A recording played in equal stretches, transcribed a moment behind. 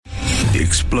The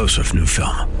explosive new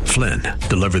film, Flynn,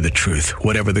 deliver the truth,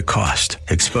 whatever the cost,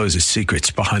 exposes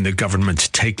secrets behind the government's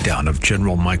takedown of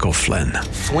General Michael Flynn.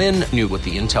 Flynn knew what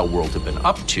the intel world had been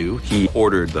up to. He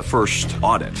ordered the first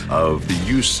audit of the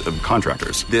use of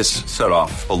contractors. This set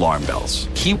off alarm bells.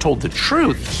 He told the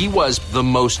truth. He was the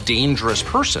most dangerous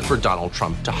person for Donald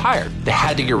Trump to hire. They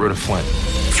had to get rid of Flynn.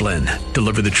 Flynn,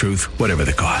 deliver the truth, whatever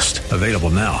the cost. Available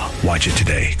now. Watch it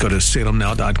today. Go to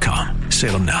salemnow.com.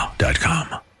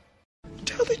 salemnow.com.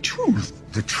 Tell the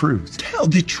truth. The truth. Tell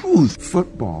the truth.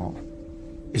 Football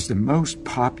is the most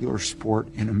popular sport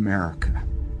in America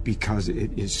because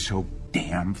it is so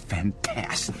damn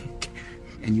fantastic.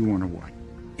 And you want to what?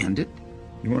 End it?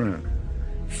 You want to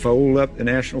fold up the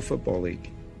National Football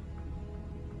League?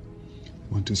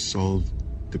 Want to solve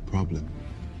the problem.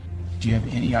 Do you have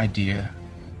any idea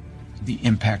the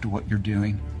impact of what you're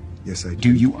doing? Yes, I do.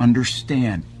 Do you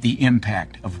understand the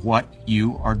impact of what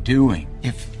you are doing?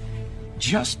 If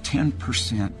just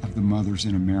 10% of the mothers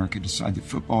in America decide that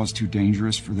football is too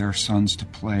dangerous for their sons to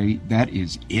play, that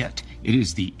is it. It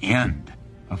is the end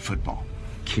of football.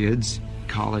 Kids,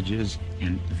 colleges,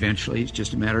 and eventually, it's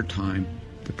just a matter of time,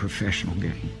 the professional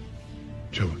game.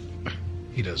 Joe,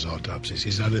 he does autopsies.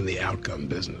 He's not in the outcome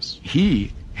business.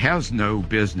 He has no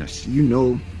business. You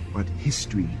know what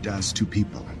history does to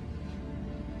people.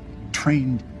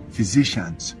 Trained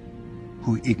physicians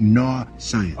who ignore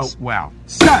science. Oh, wow.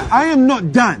 Sir, I am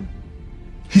not done.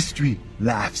 History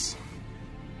laughs.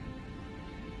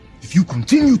 If you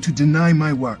continue to deny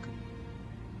my work,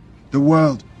 the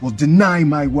world will deny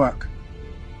my work.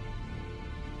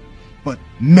 But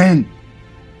men,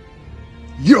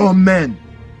 your men,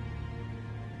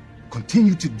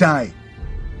 continue to die.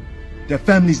 Their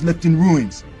families left in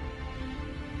ruins.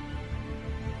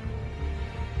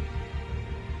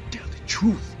 Tell the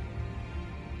truth.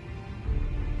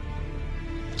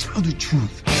 Tell the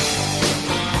truth.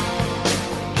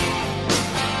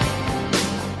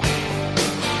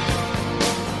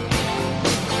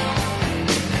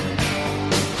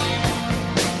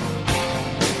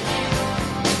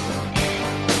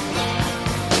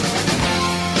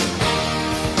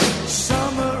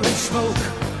 Summer and smoke,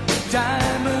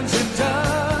 diamonds and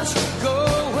dust. Go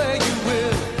where you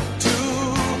will, do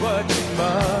what you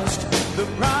must. The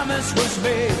promise was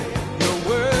made, your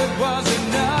word was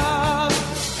enough.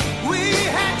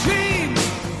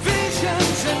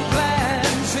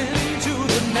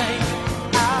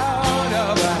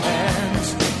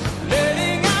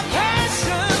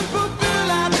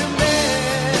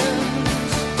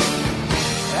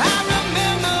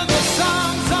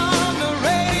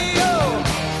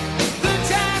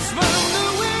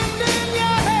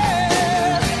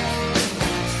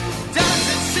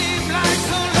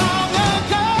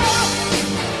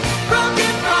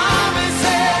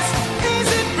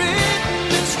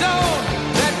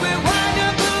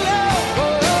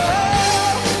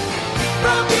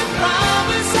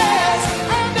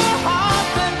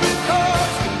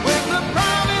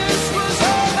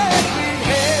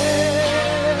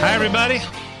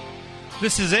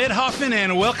 This is Ed Hoffman,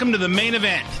 and welcome to the main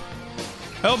event.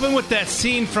 I open with that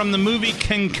scene from the movie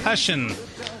Concussion.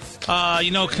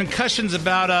 Concussion's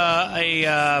about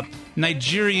a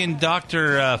Nigerian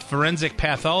doctor, forensic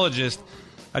pathologist,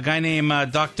 a guy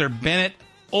named Dr. Bennett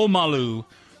Omalu,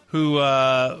 who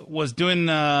was doing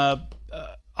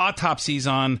autopsies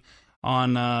on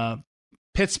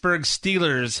Pittsburgh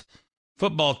Steelers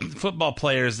football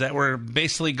players that were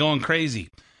basically going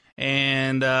crazy.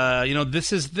 And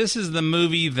this is the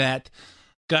movie that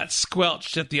got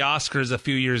squelched at the Oscars a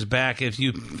few years back. If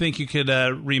you think you could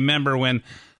remember when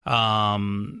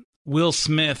Will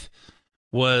Smith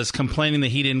was complaining that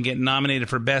he didn't get nominated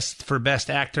for best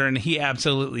actor, and he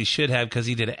absolutely should have because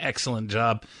he did an excellent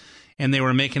job, and they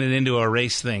were making it into a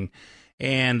race thing.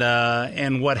 And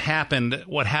what happened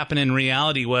in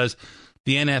reality was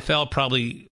the NFL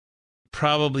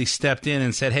probably stepped in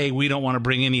and said, hey, we don't want to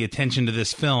bring any attention to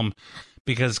this film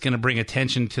because it's going to bring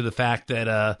attention to the fact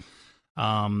that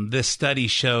this study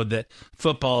showed that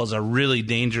football is a really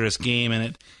dangerous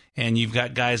game, and you've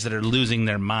got guys that are losing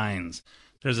their minds.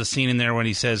 There's a scene in there when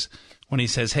he says,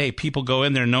 hey, people go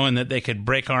in there knowing that they could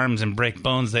break arms and break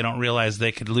bones. They don't realize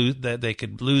they could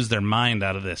lose their mind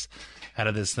out of this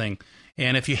thing.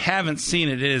 And if you haven't seen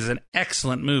it, it is an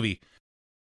excellent movie.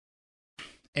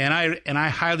 And I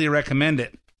highly recommend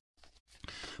it.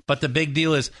 But the big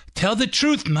deal is, tell the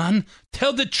truth, man.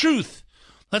 Tell the truth.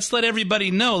 Let's let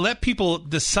everybody know. Let people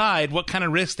decide what kind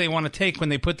of risks they want to take when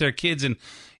they put their kids in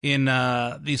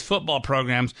these football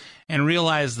programs, and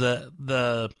realize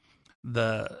the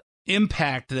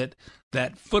impact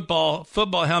that football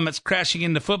helmets crashing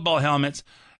into football helmets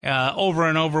over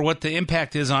and over what the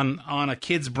impact is on a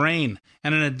kid's brain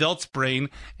and an adult's brain,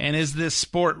 and is this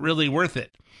sport really worth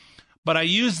it? But I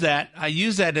use that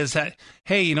as that.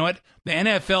 Hey, you know what? The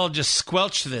NFL just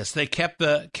squelched this. They kept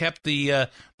the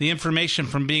information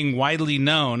from being widely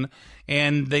known,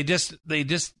 and they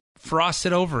just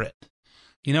frosted over it.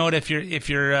 You know what? If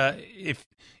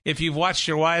you've watched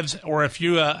your wives, or if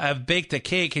you have baked a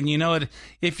cake, and you know it,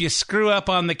 if you screw up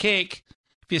on the cake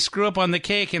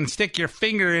and stick your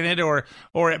finger in it, or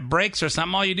it breaks or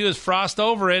something, all you do is frost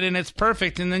over it, and it's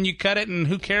perfect. And then you cut it, and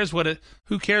who cares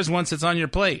once it's on your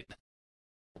plate?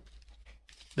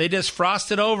 They just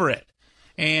frosted over it,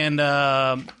 and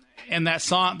that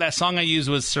song I used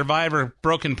was Survivor,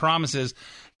 Broken Promises,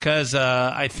 because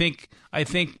I think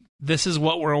this is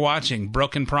what we're watching: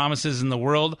 broken promises in the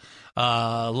world,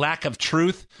 lack of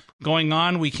truth going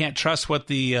on. We can't trust what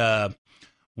the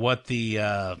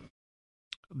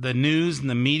news and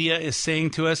the media is saying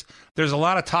to us. There's a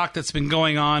lot of talk that's been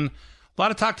going on. A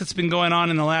lot of talk that's been going on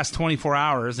in the last 24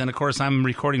 hours, and of course I'm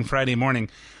recording Friday morning.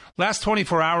 Last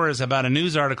 24 hours about a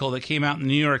news article that came out in the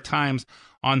New York Times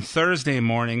on Thursday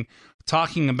morning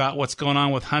talking about what's going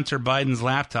on with Hunter Biden's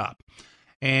laptop.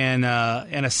 And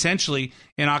essentially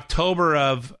in October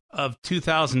of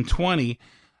 2020,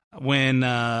 when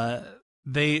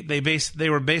they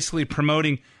were basically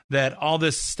promoting that all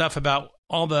this stuff about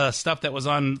all the stuff that was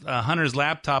on Hunter's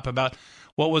laptop about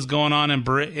what was going on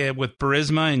with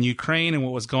Burisma in Ukraine, and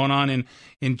what was going on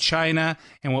in China,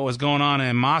 and what was going on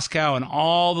in Moscow, and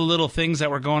all the little things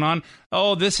that were going on.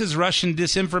 Oh, this is Russian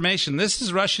disinformation. This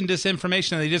is Russian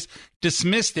disinformation. And they just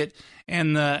dismissed it,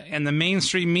 and the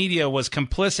mainstream media was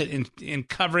complicit in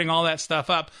covering all that stuff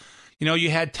up. You know,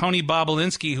 you had Tony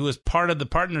Bobolinsky, who was part of the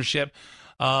partnership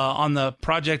on the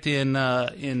project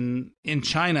in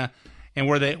China, and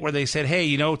where they said, hey,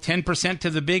 10% to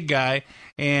the big guy,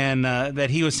 and that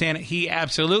he was saying he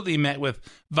absolutely met with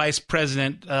Vice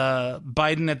President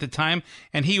Biden at the time,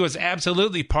 and he was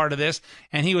absolutely part of this,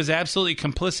 and he was absolutely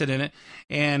complicit in it,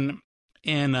 and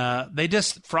they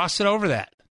just frosted over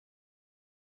that.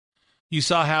 You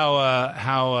saw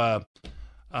how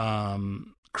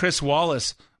Chris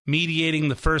Wallace mediating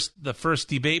the first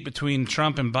debate between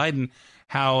Trump and Biden,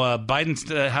 how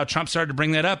Trump started to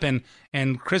bring that up,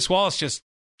 and Chris Wallace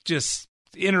just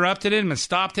interrupted him and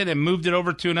stopped it and moved it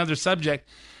over to another subject,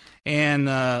 and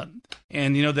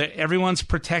that everyone's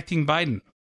protecting Biden.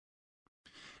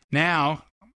 Now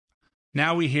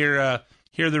we hear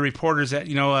the reporters that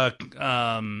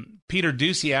Peter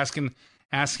Doocy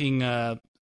asking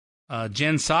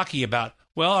Jen Psaki about,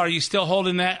 well, are you still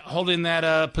holding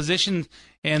that position?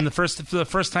 And for the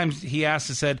first time he asked,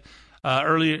 he said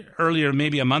earlier,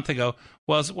 maybe a month ago,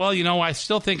 was, well, I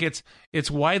still think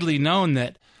it's widely known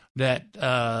that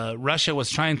Russia was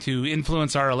trying to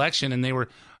influence our election, and they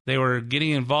were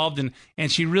getting involved,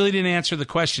 and she really didn't answer the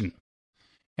question.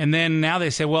 And then now they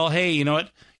say, well, hey, you know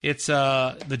what? It's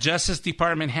the Justice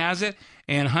Department has it,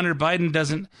 and Hunter Biden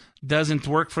doesn't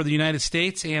work for the United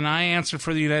States, and I answer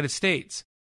for the United States.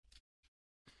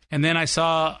 And then I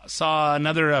saw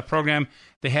another program.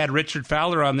 They had Richard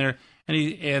Fowler on there,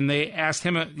 and they asked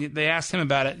him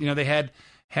about it. They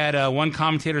had one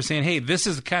commentator saying, hey, this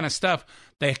is the kind of stuff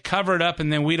they cover it up,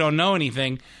 and then we don't know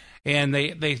anything, and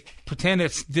they pretend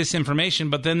it's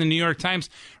disinformation. But then the New York Times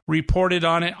reported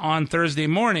on it on Thursday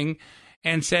morning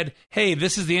and said, hey,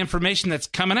 this is the information that's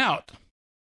coming out.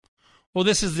 Well,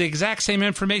 this is the exact same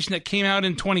information that came out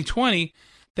in 2020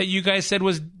 that you guys said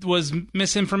was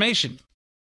misinformation.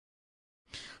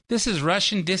 This is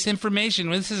Russian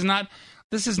disinformation. This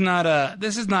is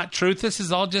not truth. This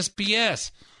is all just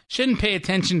BS. Shouldn't pay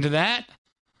attention to that.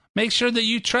 Make sure that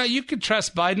you could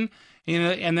trust Biden.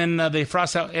 And then they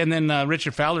frost out. And then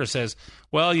Richard Fowler says,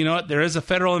 well, you know what? There is a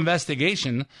federal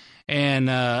investigation, and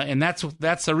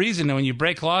that's the reason. When you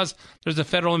break laws, there's a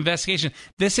federal investigation.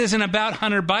 This isn't about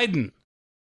Hunter Biden.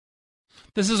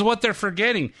 This is what they're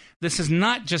forgetting. This is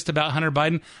not just about Hunter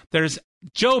Biden. There's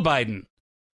Joe Biden,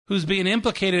 who's being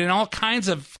implicated in all kinds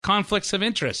of conflicts of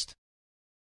interest.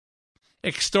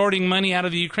 Extorting money out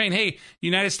of the Ukraine. Hey,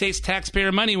 United States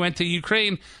taxpayer money went to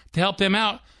Ukraine to help them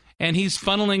out, and he's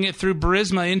funneling it through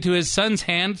Burisma into his son's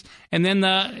hands, and then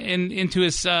into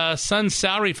his son's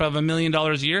salary for $1 million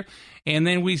a year. And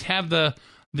then we have the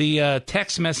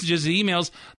text messages, the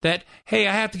emails that, hey,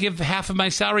 I have to give half of my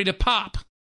salary to Pop.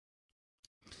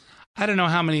 I don't know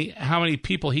how many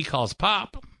people he calls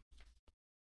Pop.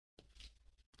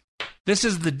 This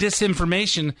is the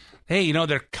disinformation. Hey,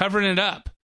 they're covering it up.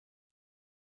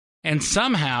 And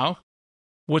somehow,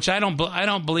 which I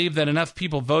don't believe that enough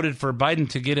people voted for Biden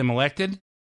to get him elected.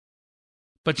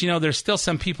 But, there's still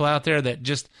some people out there that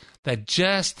just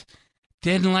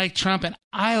didn't like Trump, and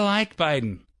I like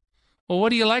Biden. Well, what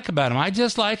do you like about him? I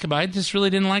just like him. I just really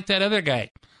didn't like that other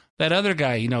guy. That other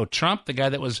guy, Trump, the guy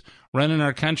that was running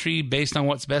our country based on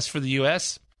what's best for the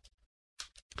U.S.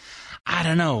 I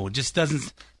don't know. It just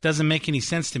doesn't make any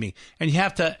sense to me. And you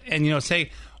have to,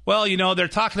 say, well, they're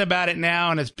talking about it now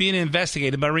and it's being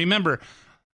investigated. But remember,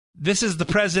 this is the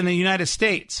president of the United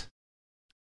States.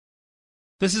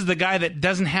 This is the guy that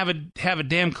doesn't have a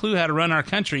damn clue how to run our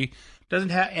country.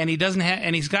 And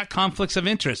he's got conflicts of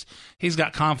interest. He's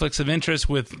got conflicts of interest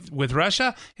with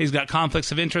Russia. He's got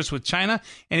conflicts of interest with China,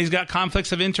 and he's got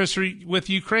conflicts of interest with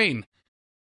Ukraine.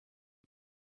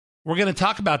 We're going to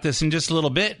talk about this in just a little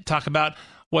bit, talk about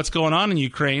what's going on in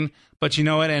Ukraine, but you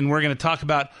know what? And we're going to talk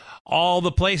about all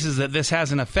the places that this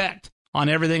has an effect on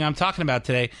everything I'm talking about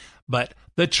today. But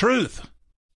the truth,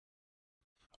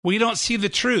 we don't see the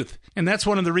truth. And that's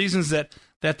one of the reasons that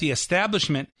the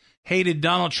establishment hated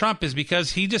Donald Trump, is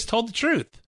because he just told the truth.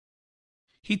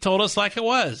 He told us like it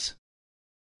was.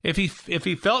 If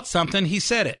he felt something, he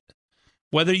said it,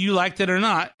 whether you liked it or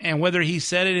not, and whether he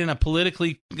said it in a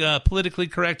politically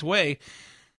correct way.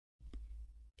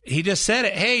 He just said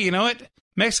it. Hey, you know what?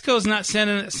 Mexico's not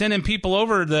sending people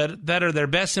over that are their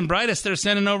best and brightest. They're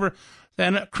sending over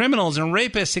criminals and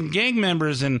rapists and gang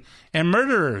members and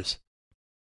murderers.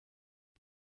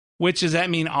 Which does that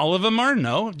mean all of them are?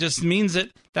 No, it just means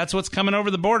that's what's coming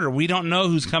over the border. We don't know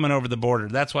who's coming over the border.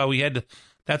 That's why we had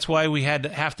to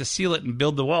have to seal it and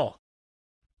build the wall.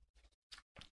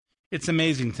 It's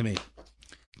amazing to me,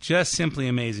 just simply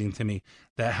amazing to me,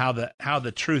 that how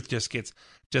the truth just gets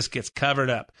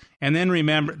covered up. And then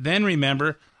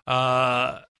remember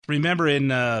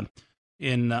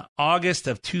in August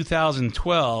of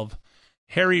 2012,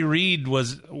 Harry Reid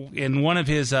was in one of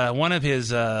his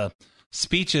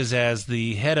speeches as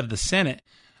the head of the Senate,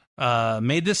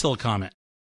 made this little comment.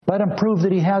 Let him prove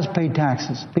that he has paid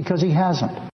taxes, because he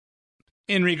hasn't.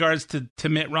 In regards to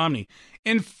Mitt Romney,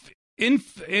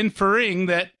 inferring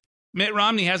that Mitt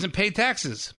Romney hasn't paid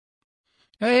taxes.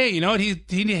 Hey, you know what?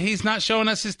 He's not showing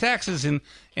us his taxes, and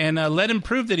let him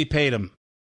prove that he paid them.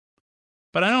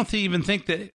 But I don't even think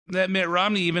that Mitt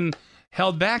Romney even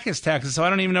held back his taxes, so I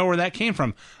don't even know where that came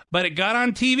from. But it got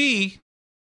on TV.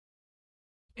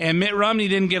 And Mitt Romney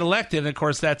didn't get elected. And of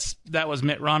course, that was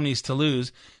Mitt Romney's to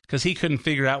lose, because he couldn't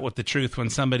figure out what the truth when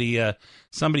somebody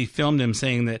filmed him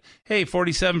saying that, hey,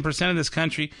 47% of this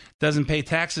country doesn't pay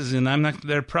taxes, and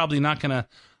they're probably not going to.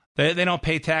 They don't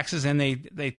pay taxes, and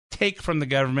they take from the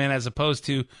government as opposed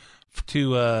to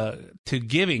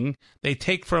giving. They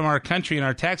take from our country and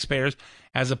our taxpayers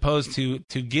as opposed to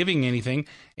giving anything,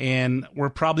 and we're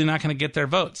probably not going to get their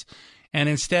votes. And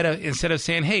instead of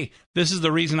saying, hey, this is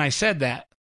the reason I said that,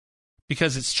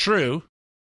 because it's true,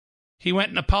 he went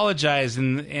and apologized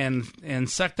and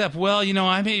sucked up. Well,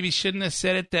 I maybe shouldn't have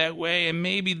said it that way, and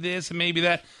maybe this and maybe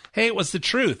that. Hey, it was the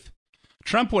truth.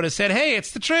 Trump would have said, hey,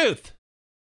 it's the truth.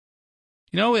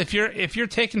 If you're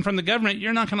taken from the government,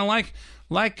 you're not going to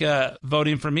like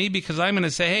voting for me, because I'm going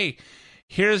to say, hey,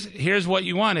 here's what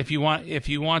you want. If you're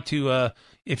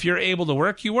able to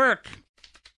work, you work.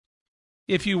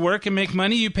 If you work and make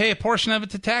money, you pay a portion of it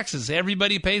to taxes.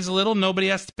 Everybody pays a little. Nobody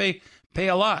has to pay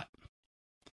a lot.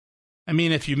 I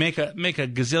mean, if you make a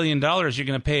gazillion dollars, you're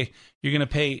going to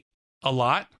pay a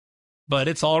lot, but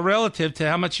it's all relative to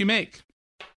how much you make.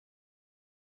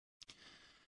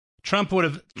 Trump would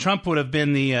have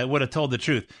would have told the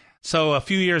truth. So a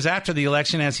few years after the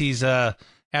election, as he's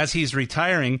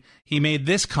retiring, he made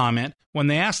this comment when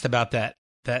they asked about that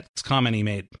comment he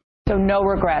made. So no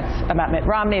regrets about Mitt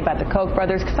Romney, about the Koch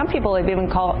brothers. Some people have even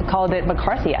called it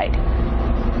McCarthyite.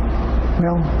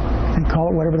 Well, they call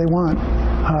it whatever they want.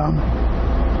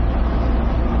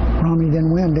 Romney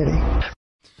didn't win, did he?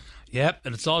 Yep,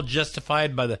 and it's all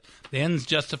justified by the ends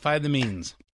justify the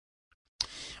means.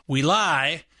 We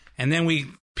lie, and then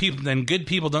good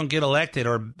people don't get elected,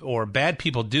 or bad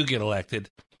people do get elected,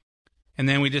 and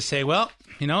then we just say, well,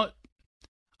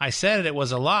 I said it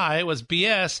was a lie, it was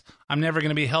BS, I'm never going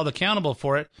to be held accountable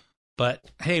for it. But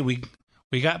hey, we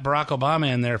got Barack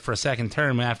Obama in there for a second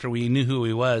term after we knew who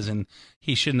he was, and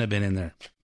he shouldn't have been in there.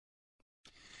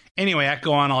 Anyway, I could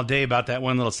go on all day about that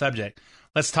one little subject.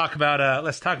 Let's talk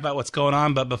about what's going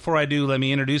on. But before I do, let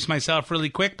me introduce myself really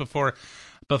quick for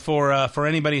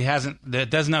anybody that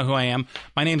doesn't know who I am.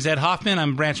 My name's Ed Hoffman.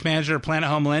 I'm branch manager of Planet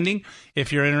Home Lending.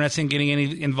 If you're interested in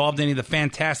getting involved in any of the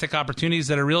fantastic opportunities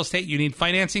that are real estate, you need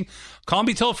financing, call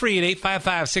me toll free at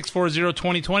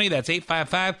 855-640-2020. That's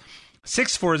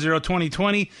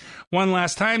 640-2020. One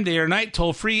last time, day or night,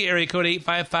 toll free, area code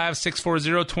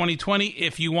 855-640-2020.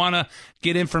 If you want to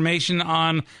get information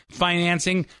on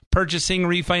financing, purchasing,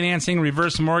 refinancing,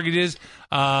 reverse mortgages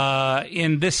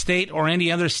in this state or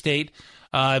any other state,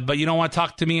 but you don't want to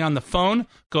talk to me on the phone,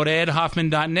 go to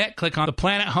edhoffman.net, click on the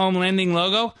Planet Home Lending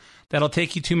logo. That'll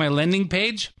take you to my lending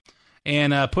page.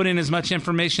 And put in as much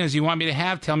information as you want me to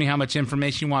have. Tell me how much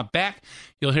information you want back.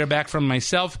 You'll hear back from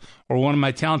myself or one of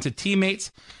my talented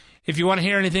teammates. If you want to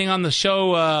hear anything on the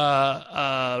show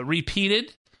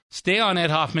repeated, stay on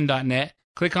edhoffman.net.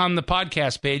 Click on the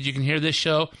podcast page. You can hear this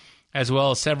show as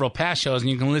well as several past shows, and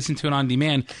you can listen to it on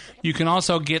demand. You can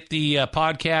also get the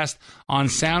podcast on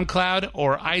SoundCloud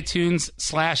or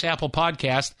iTunes/Apple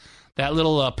Podcast, that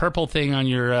little purple thing on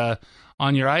your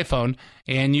iPhone,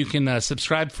 and you can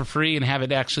subscribe for free and have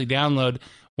it actually download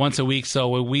once a week.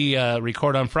 So we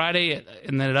record on Friday,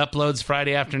 and then it uploads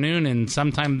Friday afternoon, and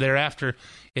sometime thereafter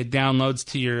it downloads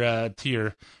to your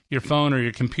phone or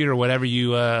your computer, whatever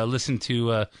you listen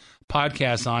to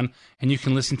podcasts on, and you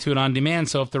can listen to it on demand.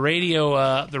 So if the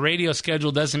radio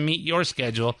schedule doesn't meet your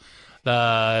schedule,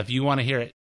 if you want to hear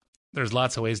it, there's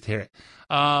lots of ways to hear it.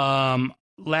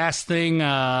 Last thing,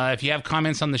 if you have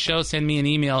comments on the show, send me an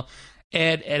email,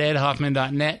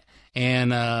 ed@edhoffman.net,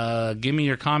 and give me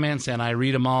your comments, and I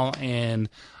read them all, and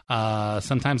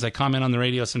sometimes I comment on the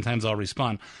radio, sometimes I'll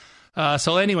respond.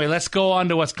 So anyway, let's go on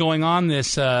to what's going on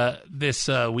this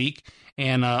week,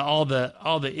 and all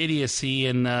the idiocy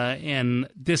and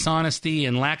dishonesty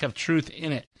and lack of truth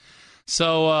in it.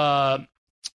 So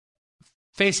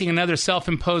facing another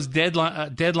self-imposed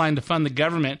deadline to fund the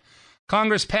government,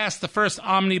 Congress passed the first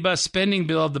omnibus spending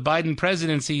bill of the Biden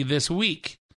presidency this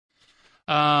week.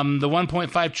 The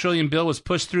 $1.5 trillion bill was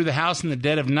pushed through the House in the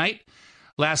dead of night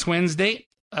last Wednesday,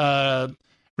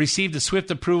 received a swift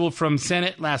approval from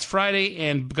Senate last Friday,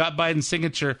 and got Biden's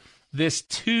signature this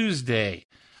Tuesday.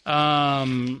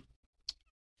 Here's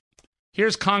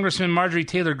Congressman Marjorie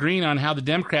Taylor Greene on how the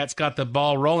Democrats got the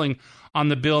ball rolling on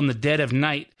the bill in the dead of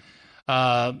night,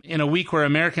 in a week where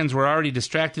Americans were already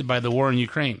distracted by the war in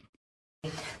Ukraine.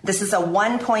 This is a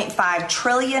 $1.5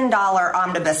 trillion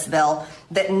omnibus bill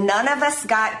that none of us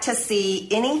got to see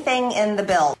anything in the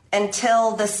bill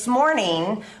until this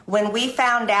morning, when we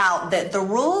found out that the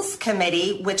Rules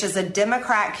Committee, which is a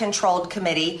Democrat-controlled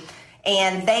committee,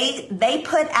 and they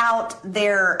put out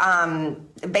their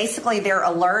basically their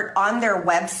alert on their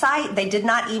website. They did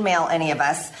not email any of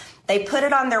us. They put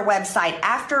it on their website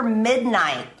after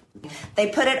midnight. They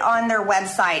put it on their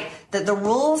website that the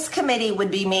Rules Committee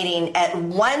would be meeting at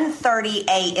 1:30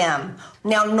 a.m.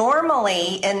 Now,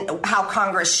 normally, in how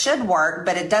Congress should work,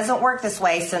 but it doesn't work this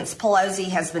way since Pelosi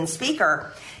has been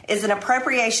Speaker, is an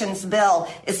appropriations bill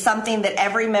is something that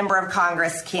every member of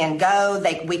Congress can go.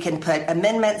 We can put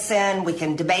amendments in. We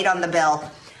can debate on the bill.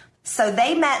 So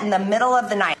they met in the middle of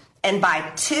the night. And by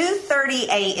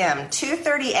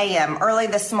 2:30 a.m., early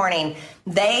this morning,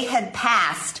 they had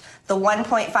passed the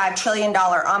 $1.5 trillion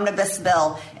omnibus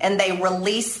bill, and they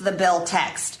released the bill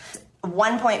text.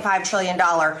 $1.5 trillion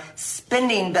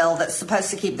spending bill that's supposed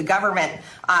to keep the government,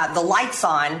 the lights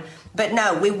on. But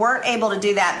no, we weren't able to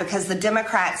do that because the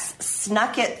Democrats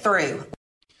snuck it through.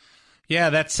 Yeah,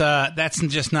 that's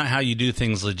just not how you do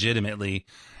things legitimately.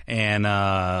 And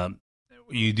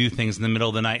you do things in the middle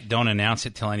of the night, don't announce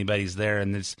it till anybody's there,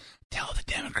 and just tell the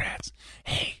Democrats,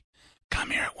 hey,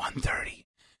 come here at 1:30.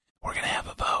 We're going to have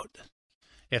a vote.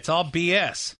 It's all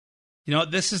BS. You know,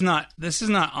 this is not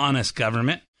honest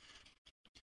government.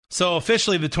 So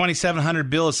officially, the 2700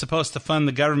 bill is supposed to fund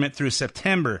the government through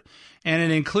September, and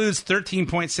it includes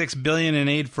 $13.6 billion in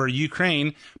aid for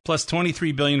Ukraine, plus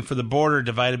 $23 billion for the border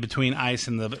divided between ICE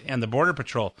and the Border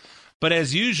Patrol. But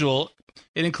as usual,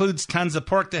 it includes tons of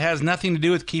pork that has nothing to do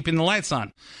with keeping the lights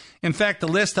on. In fact, the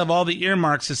list of all the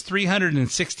earmarks is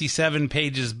 367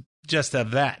 pages just of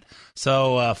that.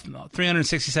 So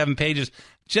 367 pages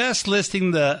just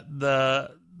listing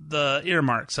the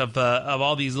earmarks of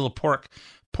all these little pork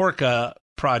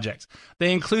projects.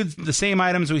 They include the same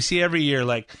items we see every year,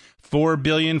 like $4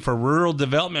 billion for rural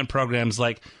development programs,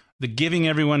 like the giving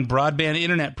everyone broadband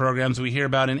internet programs we hear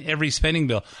about in every spending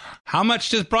bill. How much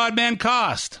does broadband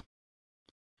cost?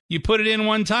 You put it in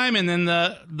one time, and then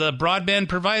the broadband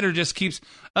provider just keeps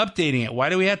updating it. Why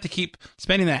do we have to keep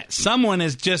spending that? Someone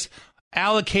is just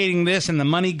allocating this, and the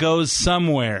money goes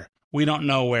somewhere. We don't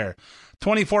know where.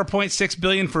 $24.6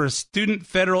 billion for a student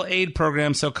federal aid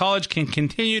program so college can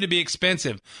continue to be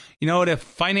expensive. You know what? If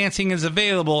financing is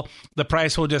available, the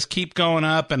price will just keep going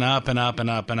up and up and up and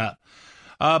up and up.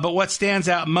 But what stands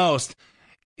out most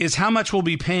is how much we'll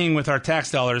be paying with our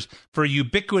tax dollars for a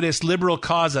ubiquitous liberal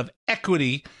cause of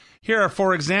equity Here are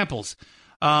 4 examples.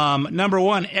 Number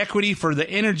 1, equity for the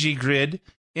energy grid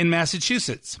in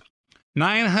Massachusetts.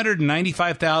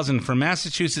 $995,000 for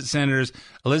Massachusetts Senators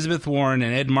Elizabeth Warren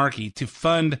and Ed Markey to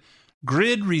fund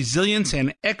grid resilience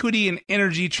and equity in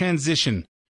energy transition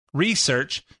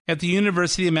research at the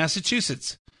University of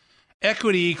Massachusetts.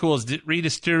 Equity equals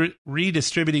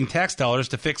redistributing tax dollars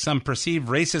to fix some perceived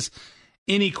racist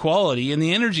inequality in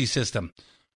the energy system.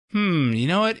 You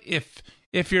know what? If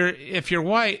you're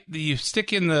white, you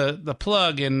stick in the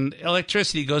plug and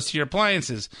electricity goes to your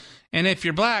appliances. And if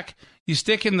you're black, you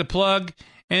stick in the plug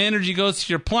and energy goes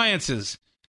to your appliances.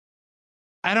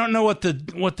 I don't know what the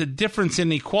difference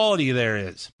in equality there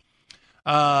is.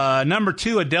 Number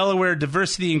 2, a Delaware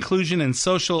Diversity, Inclusion, and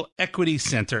Social Equity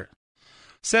Center.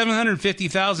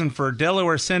 $750,000 for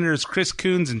Delaware Senators Chris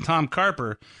Coons and Tom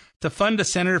Carper to fund a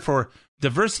center for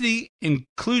diversity,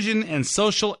 inclusion, and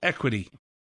social equity.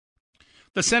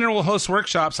 The center will host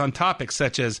workshops on topics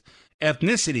such as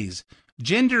ethnicities,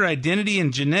 gender identity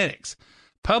and genetics,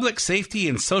 public safety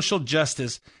and social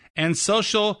justice, and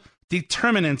social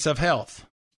determinants of health.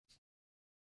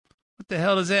 What the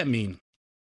hell does that mean?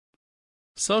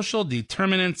 Social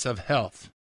determinants of health.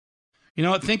 You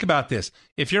know what? Think about this.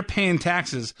 If you're paying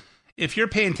taxes,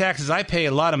 I pay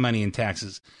a lot of money in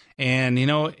taxes, and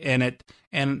I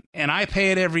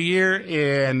pay it every year,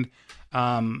 and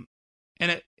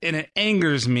it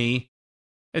angers me.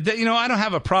 I don't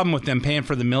have a problem with them paying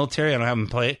for the military. I don't have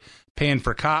them paying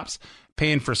for cops,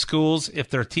 paying for schools if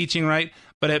they're teaching right.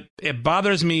 But it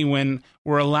bothers me when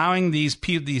we're allowing these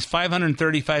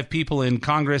 535 people in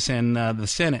Congress and the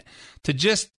Senate to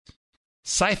just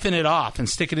siphon it off and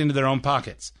stick it into their own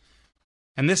pockets.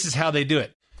 And this is how they do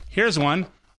it. Here's one.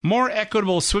 More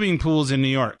equitable swimming pools in New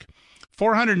York.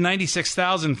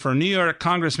 $496,000 for New York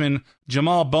Congressman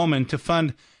Jamal Bowman to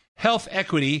fund health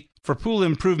equity for pool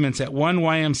improvements at one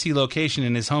YMCA location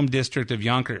in his home district of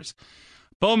Yonkers.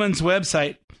 Bowman's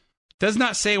website does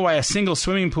not say why a single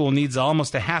swimming pool needs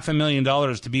almost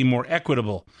 $500,000 to be more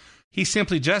equitable. He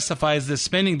simply justifies this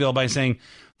spending bill by saying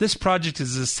this project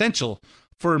is essential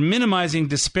for minimizing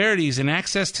disparities in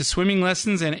access to swimming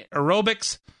lessons and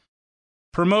aerobics,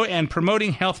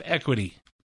 promoting health equity.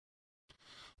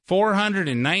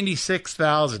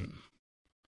 $496,000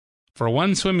 for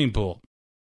one swimming pool.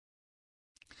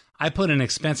 I put an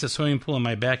expensive swimming pool in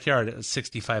my backyard at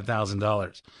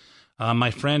 $65,000. My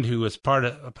friend who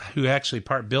actually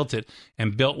built it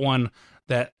and built one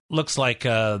that looks like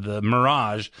the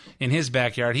Mirage in his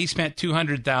backyard. He spent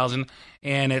 $200,000,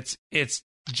 and it's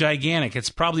gigantic. It's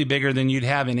probably bigger than you'd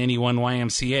have in any one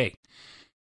YMCA.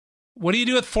 What do you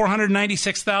do with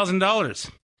 $496,000?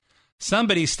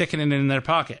 Somebody's sticking it in their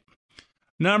pocket.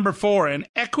 Number 4, an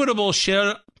equitable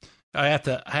shell. I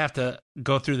have to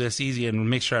go through this easy and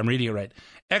make sure I'm reading it right.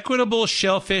 Equitable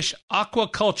shellfish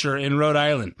aquaculture in Rhode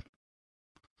Island.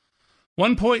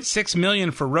 $1.6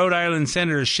 million for Rhode Island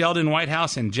Senators Sheldon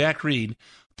Whitehouse and Jack Reed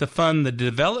to fund the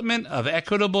development of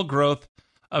equitable growth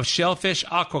of shellfish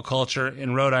aquaculture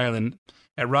in Rhode Island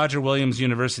at Roger Williams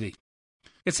University.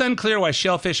 It's unclear why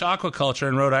shellfish aquaculture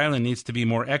in Rhode Island needs to be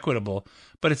more equitable,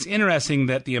 but it's interesting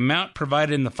that the amount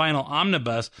provided in the final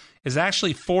omnibus is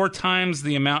actually 4 times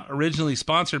the amount originally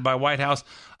sponsored by White House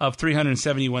of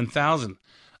 $371,000.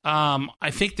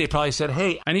 I think they probably said,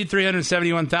 "Hey, I need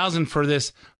 $371,000 for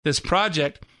this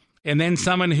project," and then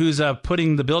someone who's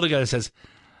putting the bill together says,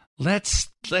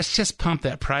 "Let's just pump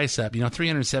that price up.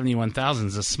 $371,000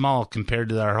 is a small compared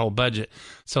to our whole budget.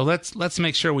 So let's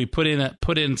make sure we put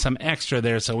in some extra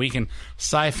there so we can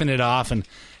siphon it off and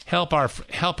help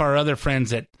our other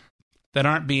friends that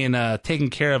aren't being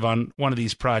taken care of on one of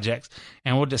these projects,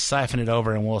 and we'll just siphon it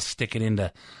over and we'll stick it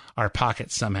into our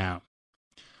pockets somehow.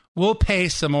 We'll pay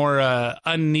some more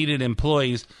unneeded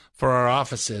employees for our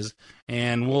offices,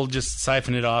 and we'll just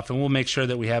siphon it off, and we'll make sure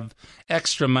that we have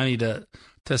extra money to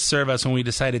serve us when we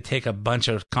decide to take a bunch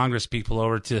of Congress people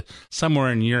over to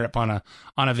somewhere in Europe on a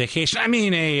vacation. I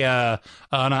mean,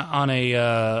 on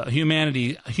a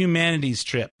humanities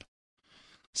trip.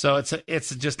 So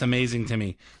it's just amazing to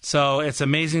me. So it's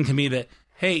amazing to me that,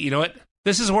 hey, you know what?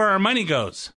 This is where our money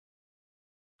goes.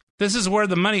 This is where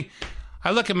the money. I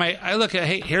look at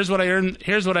hey, here's what I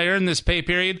earn this pay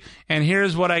period, and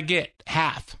here's what I get,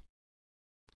 half.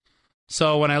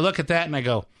 So when I look at that and I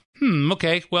go,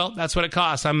 okay, well, that's what it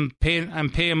costs. I'm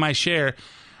paying my share.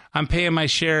 And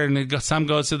some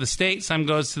goes to the state, some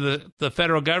goes to the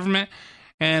federal government,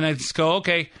 and I just go,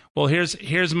 okay, well,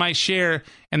 here's my share,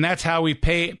 and that's how we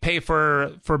pay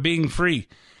for being free.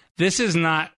 This is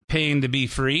not paying to be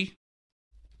free.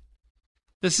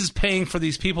 This is paying for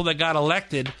these people that got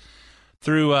elected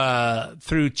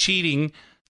through cheating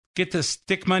get to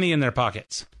stick money in their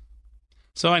pockets.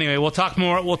 So anyway, we'll talk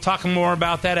more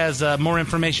about that as more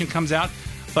information comes out.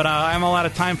 But I'm all out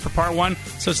of time for part one.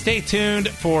 So stay tuned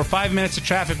for 5 minutes of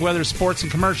traffic, weather, sports,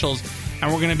 and commercials. And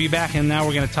we're going to be back, and now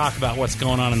we're going to talk about what's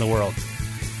going on in the world.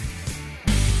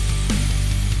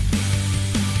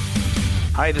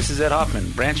 Hi, this is Ed Hoffman,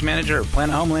 branch manager of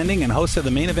Planet Home Lending and host of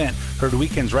The Main Event, heard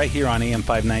weekends right here on AM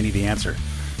 590 The Answer.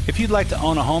 If you'd like to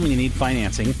own a home and you need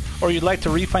financing, or you'd like to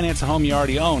refinance a home you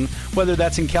already own, whether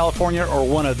that's in California or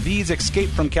one of these Escape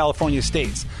from California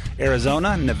states,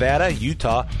 Arizona, Nevada,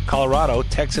 Utah, Colorado,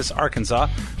 Texas, Arkansas,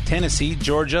 Tennessee,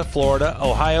 Georgia, Florida,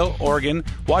 Ohio, Oregon,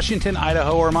 Washington,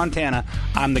 Idaho, or Montana,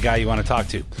 I'm the guy you want to talk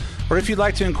to. Or if you'd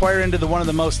like to inquire into one of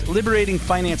the most liberating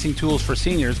financing tools for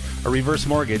seniors, a reverse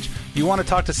mortgage, you want to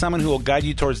talk to someone who will guide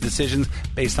you towards decisions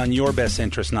based on your best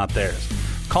interest, not theirs.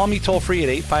 Call me toll-free at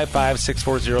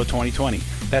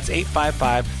 855-640-2020. That's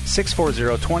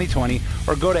 855-640-2020.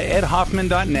 Or go to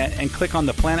edhoffman.net and click on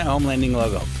the Planet Home Lending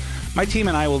logo. My team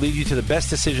and I will lead you to the best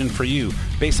decision for you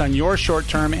based on your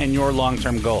short-term and your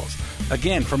long-term goals.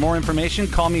 Again, for more information,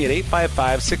 call me at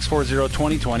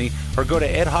 855-640-2020 or go to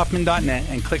edhoffman.net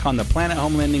and click on the Planet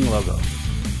Home Lending logo.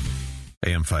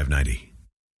 AM 590,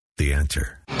 The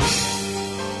Answer.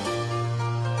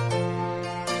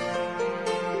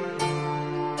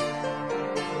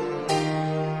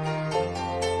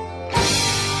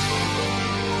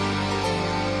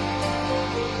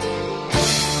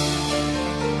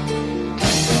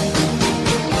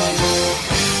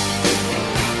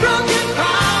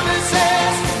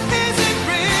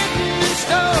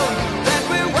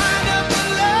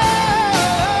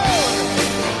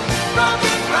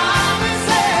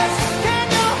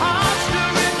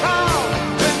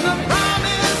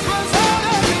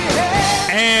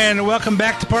 Welcome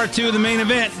back to part two of The Main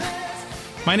Event.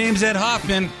 My name's Ed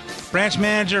Hoffman, branch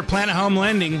manager of Planet Home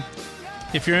Lending.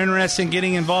 If you're interested in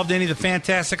getting involved in any of the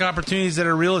fantastic opportunities that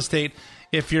are real estate,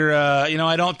 if you're,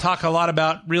 I don't talk a lot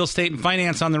about real estate and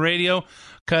finance on the radio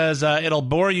because it'll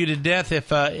bore you to death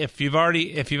if you've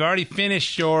already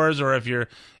finished yours, or if you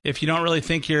don't really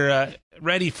think you're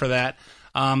ready for that.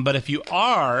 But if you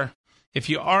are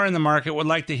in the market, would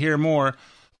like to hear more,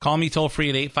 call me toll-free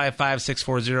at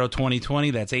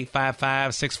 855-640-2020. That's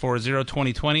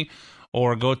 855-640-2020.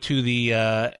 Or go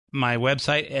to my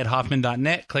website,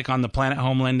 edhoffman.net, click on the Planet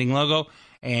Home Lending logo,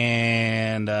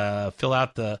 and fill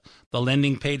out the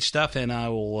lending page stuff, and I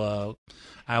will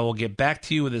get back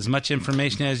to you with as much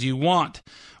information as you want.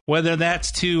 Whether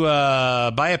that's to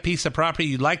buy a piece of property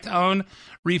you'd like to own,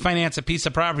 refinance a piece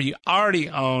of property you already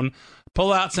own,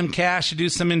 pull out some cash to do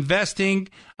some investing,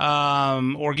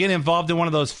 or get involved in one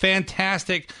of those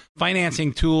fantastic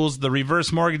financing tools, the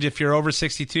reverse mortgage if you're over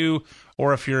 62,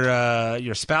 or if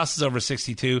your spouse is over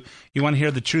 62, you want to hear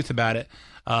the truth about it,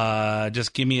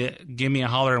 just give me a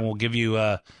holler and we'll give you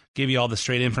all the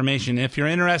straight information. If you're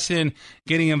interested in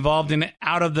getting involved in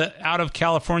out of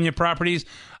California properties,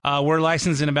 we're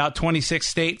licensed in about 26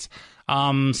 states.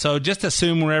 So just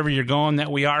assume wherever you're going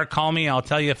that we are. Call me. I'll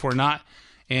tell you if we're not.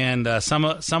 And some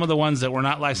of the ones that we're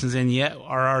not licensed in yet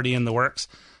are already in the works.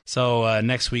 So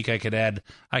next week I could add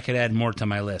more to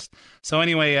my list. So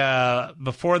anyway,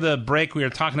 before the break, we were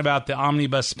talking about the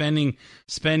omnibus spending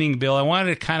bill. I wanted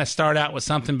to kind of start out with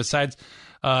something besides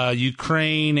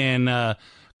Ukraine and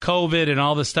COVID and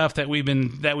all the stuff that we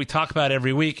talk about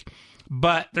every week.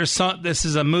 But this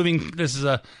is a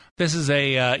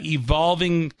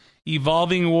evolving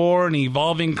war and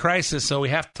evolving crisis. So we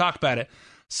have to talk about it.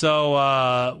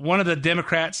 So one of the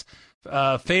Democrats'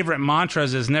 favorite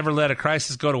mantras is never let a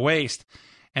crisis go to waste.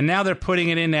 And now they're putting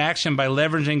it into action by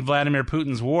leveraging Vladimir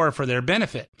Putin's war for their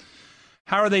benefit.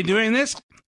 How are they doing this?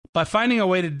 By finding a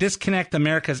way to disconnect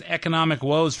America's economic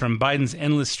woes from Biden's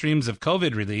endless streams of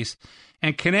COVID release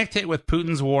and connect it with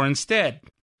Putin's war instead.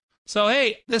 So,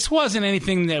 hey, this wasn't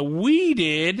anything that we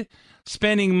did,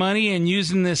 spending money and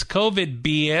using this COVID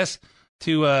BS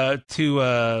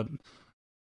to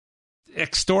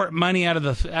extort money out of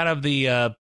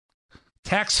the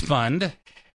tax fund.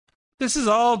 This is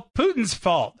all Putin's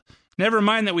fault. Never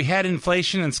mind that we had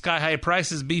inflation and sky-high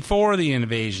prices before the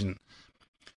invasion.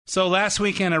 So last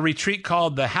weekend, a retreat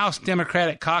called the House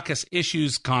Democratic Caucus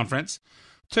Issues Conference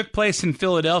took place in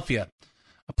Philadelphia,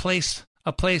 a place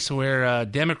where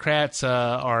Democrats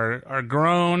are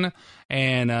grown,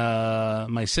 and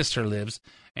my sister lives.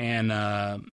 And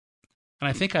I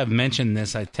think I've mentioned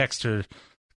this. I texted her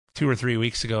 2 or 3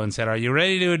 weeks ago and said, "Are you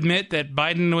ready to admit that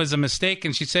Biden was a mistake?"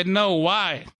 And she said, "No,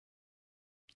 why?"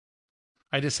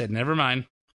 I just said, never mind.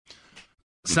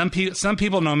 Some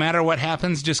people, no matter what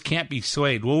happens, just can't be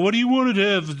swayed. Well, what do you want to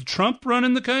have? Trump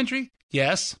running the country?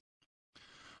 Yes.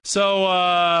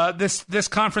 So this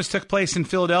conference took place in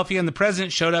Philadelphia, and the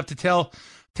president showed up to tell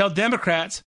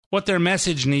Democrats what their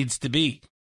message needs to be.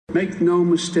 Make no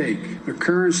mistake, the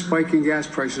current spike in gas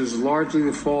prices is largely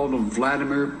the fault of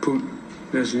Vladimir Putin.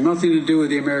 It has nothing to do with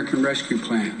the American Rescue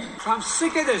Plan. I'm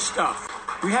sick of this stuff.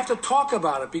 We have to talk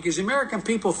about it because the American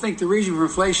people think the reason for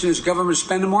inflation is government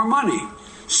spending more money.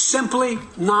 Simply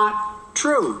not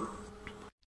true.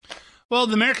 Well,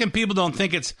 the American people don't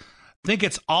think it's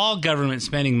all government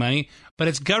spending money, but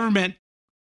it's government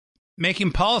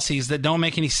making policies that don't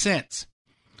make any sense,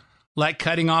 like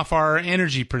cutting off our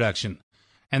energy production.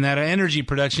 And that energy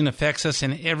production affects us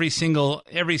in every single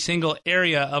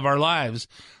area of our lives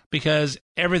because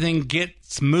everything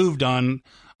gets moved on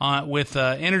with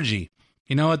energy.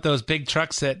 You know what? Those big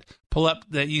trucks that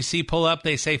you see pull up,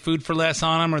 they say Food for Less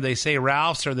on them, or they say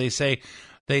Ralph's, or they say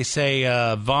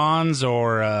Vaughn's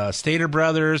or Stater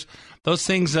Brothers. Those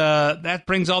things that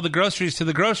brings all the groceries to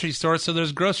the grocery store. So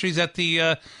there's groceries at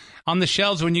the on the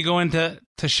shelves when you go into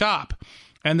shop.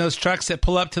 And those trucks that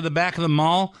pull up to the back of the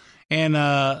mall and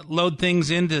load things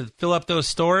in to fill up those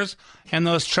stores, and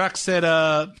those trucks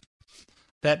that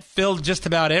fill just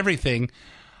about everything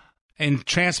and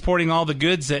transporting all the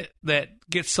goods that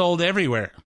get sold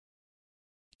everywhere.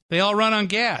 They all run on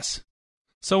gas.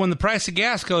 So when the price of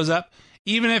gas goes up,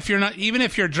 even if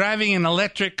you're driving an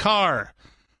electric car,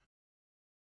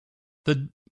 the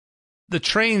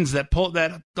trains that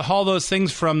haul those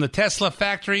things from the Tesla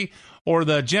factory or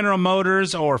the General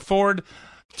Motors or Ford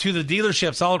to the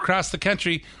dealerships all across the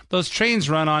country, those trains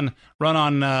run on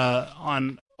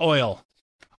oil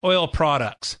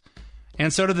products.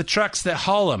 And so do the trucks that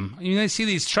haul them. You see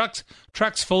these trucks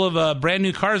full of brand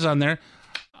new cars on there.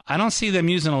 I don't see them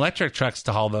using electric trucks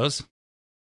to haul those.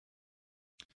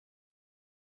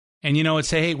 And it'd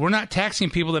say, hey, we're not taxing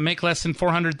people that make less than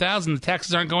 $400,000. The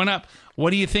taxes aren't going up. What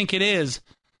do you think it is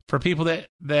for people that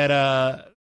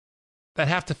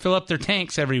have to fill up their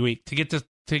tanks every week to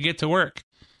get to work?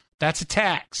 That's a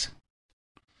tax.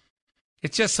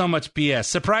 It's just so much BS.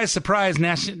 Surprise, surprise,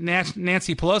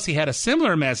 Nancy Pelosi had a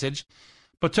similar message,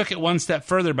 but took it one step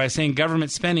further by saying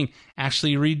government spending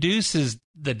actually reduces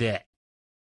the debt.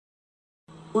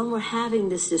 When we're having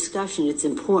this discussion, it's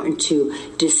important to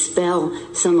dispel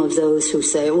some of those who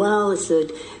say, well, it's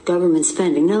the government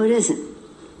spending. No, it isn't.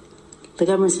 The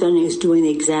government spending is doing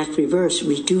the exact reverse,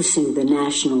 reducing the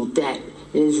national debt.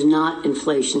 It is not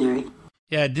inflationary.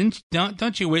 Yeah,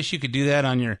 don't you wish you could do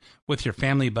that with your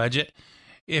family budget?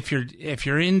 If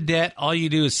you're in debt, all you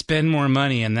do is spend more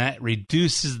money, and that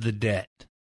reduces the debt.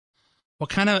 What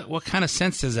kind of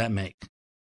sense does that make?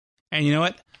 And you know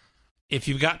what? If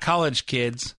you've got college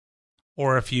kids,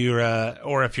 or if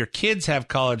your kids have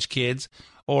college kids,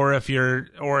 or if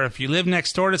you live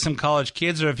next door to some college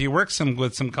kids, or if you work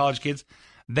with some college kids,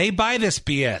 they buy this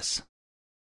BS.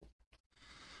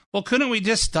 Well, couldn't we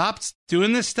just stop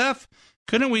doing this stuff?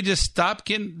 Couldn't we just stop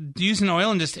using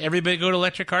oil and just everybody go to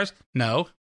electric cars? No.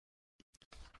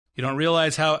 You don't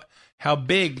realize how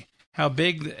big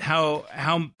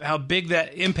that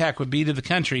impact would be to the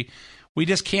country. We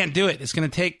just can't do it. It's going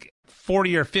to take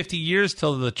 40 or 50 years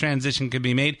till the transition can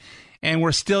be made, and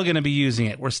we're still going to be using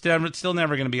it. We're still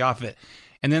never going to be off of it.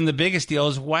 And then the biggest deal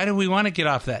is, why do we want to get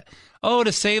off that? Oh,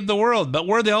 to save the world. But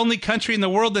we're the only country in the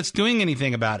world that's doing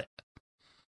anything about it.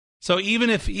 So even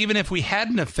if we had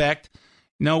an effect,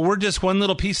 no, we're just one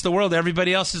little piece of the world.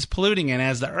 Everybody else is polluting. And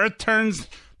as the earth turns,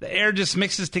 the air just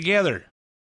mixes together.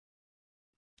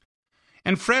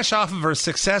 And fresh off of her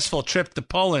successful trip to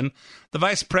Poland, the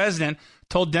vice president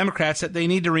told Democrats that they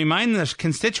need to remind their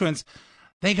constituents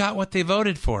they got what they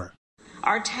voted for.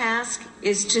 Our task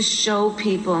is to show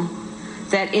people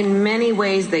that in many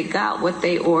ways they got what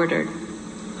they ordered,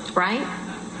 right?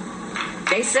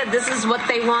 They said this is what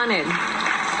they wanted.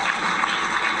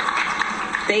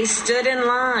 They stood in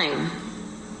line.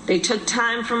 They took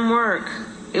time from work.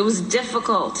 It was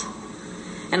difficult.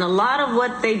 And a lot of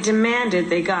what they demanded,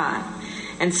 they got.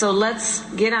 And so let's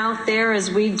get out there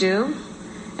as we do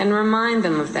and remind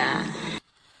them of that.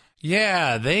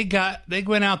 Yeah, they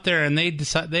went out there and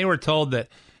they were told that,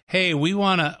 hey, we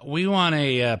want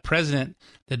a president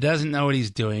that doesn't know what he's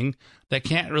doing, that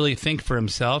can't really think for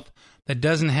himself, that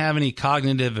doesn't have any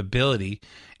cognitive ability,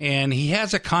 and he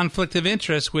has a conflict of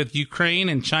interest with Ukraine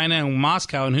and China and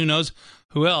Moscow and who knows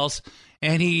who else,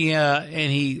 and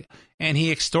he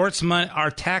extorts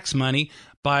our tax money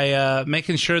by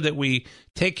making sure that we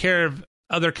take care of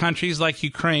other countries like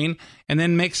Ukraine, and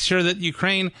then makes sure that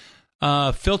Ukraine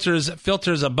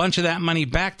filters a bunch of that money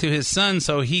back to his son,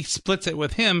 so he splits it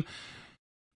with him.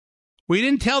 We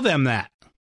didn't tell them that.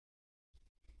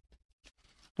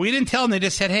 We didn't tell them. They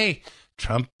just said, hey,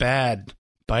 Trump bad,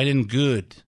 Biden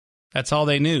good. That's all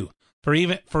they knew. For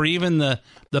even the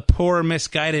poor,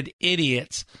 misguided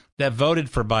idiots that voted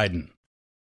for Biden.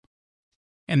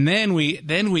 And then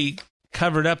we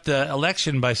covered up the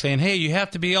election by saying, hey, you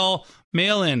have to be all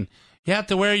mail-in. You have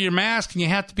to wear your mask and you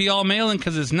have to be all mail-in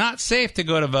because it's not safe to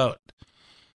go to vote.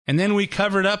 And then we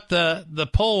covered up the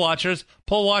poll watchers.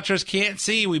 Poll watchers can't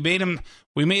see. We made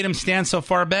them stand so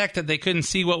far back that they couldn't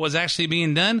see what was actually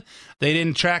being done. They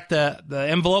didn't track the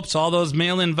envelopes, all those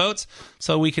mail-in votes,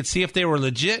 so we could see if they were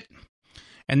legit.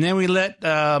 And then we let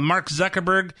Mark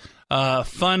Zuckerberg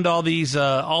fund all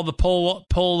the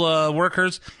poll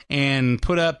workers and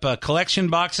put up collection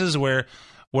boxes where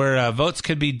votes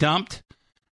could be dumped.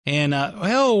 And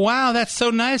oh wow, that's so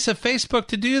nice of Facebook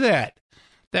to do that.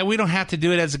 That we don't have to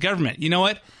do it as a government. You know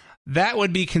what? That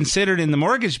would be considered in the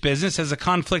mortgage business as a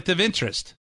conflict of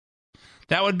interest.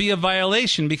 That would be a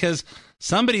violation because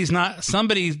there's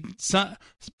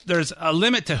a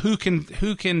limit to who can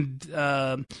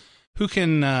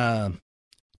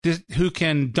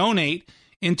donate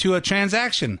into a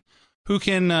transaction, who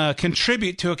can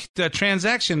contribute to a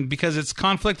transaction because it's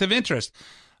conflict of interest.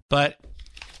 But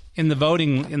in the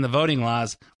voting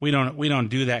laws, we don't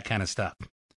do that kind of stuff.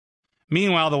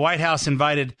 Meanwhile, the White House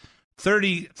invited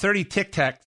 30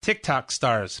 TikTok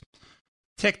stars.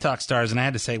 TikTok stars, and I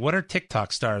had to say, what are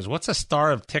TikTok stars? What's a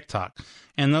star of TikTok?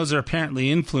 And those are apparently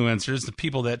influencers, the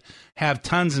people that have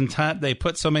tons and tons. They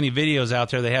put so many videos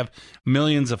out there. They have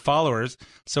millions of followers.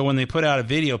 So when they put out a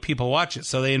video, people watch it.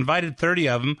 So they invited 30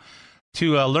 of them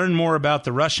to learn more about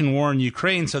the Russian war in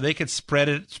Ukraine so they could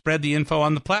spread the info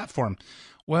on the platform.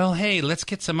 Well, hey, let's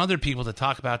get some other people to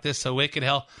talk about this so we could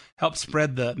help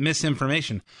spread the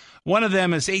misinformation. One of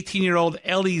them is 18-year-old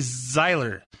Ellie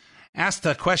Zeiler. Asked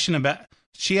a question about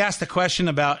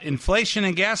inflation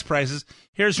and gas prices.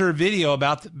 Here's her video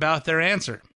about their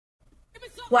answer.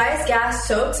 Why is gas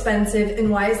so expensive, and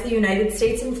why is the United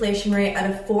States inflation rate at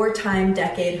a 4-time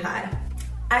decade high?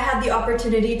 I had the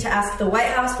opportunity to ask the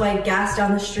White House why gas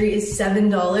down the street is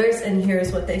 $7, and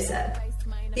here's what they said.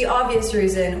 The obvious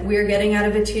reason: we're getting out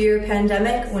of a 2-year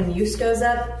pandemic. When use goes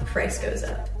up, price goes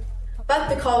up. But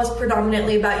the call was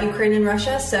predominantly about Ukraine and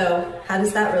Russia, so how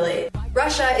does that relate?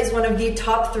 Russia is one of the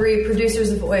top 3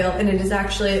 producers of oil, and it is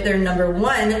actually their number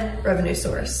 1 revenue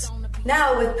source.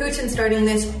 Now, with Putin starting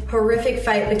this horrific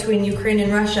fight between Ukraine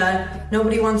and Russia,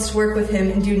 nobody wants to work with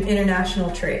him and do international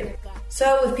trade.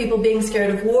 So, with people being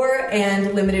scared of war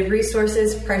and limited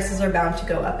resources, prices are bound to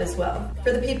go up as well.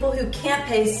 For the people who can't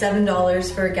pay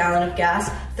 $7 for a gallon of gas,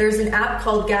 there's an app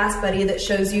called Gas Buddy that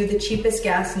shows you the cheapest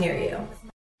gas near you.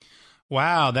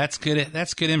 Wow, that's good.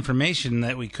 That's good information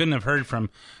that we couldn't have heard from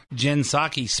Jen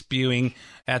Psaki spewing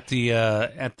at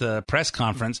the press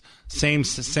conference. Same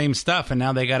stuff, and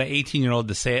now they got an 18-year-old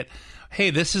to say it. Hey,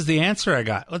 this is the answer I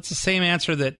got. It's the same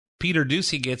answer that Peter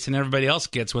Doocy gets and everybody else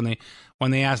gets when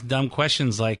they ask dumb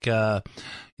questions like,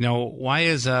 why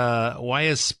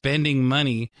is spending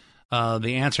money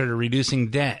the answer to reducing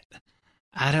debt?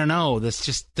 I don't know. This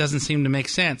just doesn't seem to make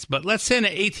sense. But let's send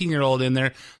an 18-year-old in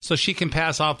there so she can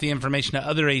pass off the information to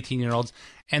other 18-year-olds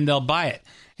and they'll buy it.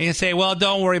 And you say, well,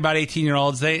 don't worry about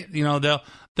 18-year-olds.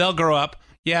 They'll grow up.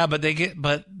 Yeah, but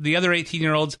the other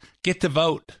 18-year-olds get to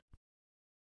vote.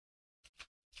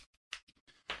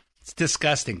 It's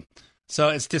disgusting. So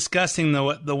it's disgusting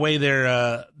the way they're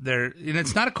and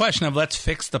it's not a question of let's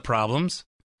fix the problems.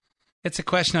 It's a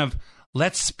question of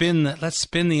let's spin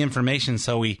the information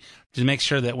so we just make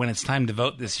sure that when it's time to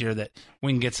vote this year that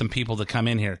we can get some people to come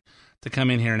in here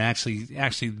and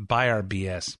actually buy our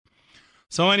BS.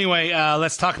 So anyway,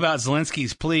 let's talk about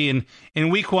Zelensky's plea. In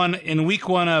week one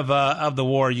of the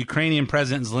war, Ukrainian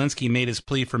President Zelensky made his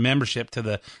plea for membership to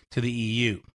the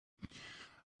EU.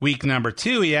 Week number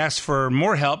 2, he asked for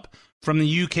more help from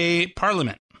the UK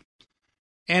Parliament.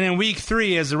 And in week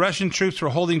 3, as the Russian troops were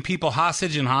holding people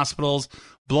hostage in hospitals,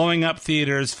 blowing up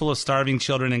theaters full of starving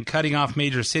children, and cutting off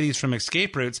major cities from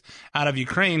escape routes out of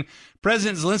Ukraine,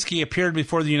 President Zelensky appeared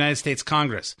before the United States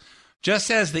Congress. Just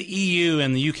as the EU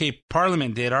and the UK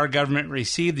Parliament did, our government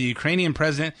received the Ukrainian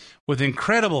president with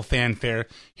incredible fanfare.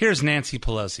 Here's Nancy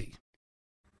Pelosi.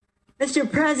 Mr.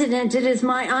 President, it is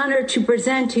my honor to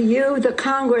present to you the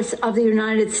Congress of the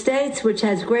United States, which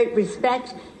has great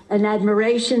respect and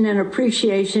admiration and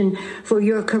appreciation for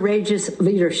your courageous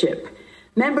leadership.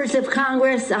 Members of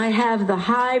Congress, I have the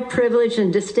high privilege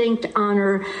and distinct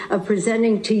honor of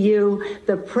presenting to you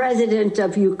the President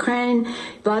of Ukraine,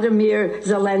 Vladimir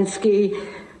Zelensky.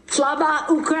 Slava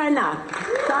Ukraina!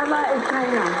 Slava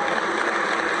Ukraina!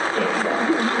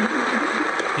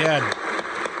 Yeah,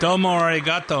 Domo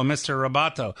arigato, Mr.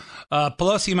 Roboto.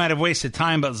 Pelosi might have wasted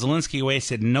time, but Zelensky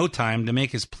wasted no time to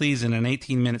make his pleas in an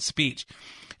 18-minute speech.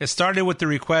 It started with the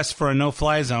request for a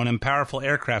no-fly zone and powerful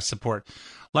aircraft support,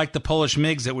 like the Polish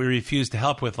MiGs that we refused to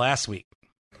help with last week.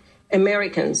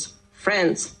 Americans,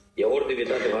 friends,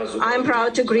 I'm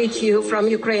proud to greet you from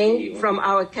Ukraine, from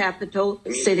our capital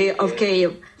city of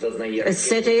Kyiv, a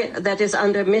city that is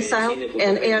under missile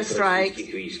and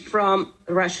airstrikes from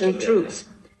Russian troops.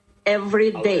 Every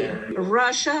day,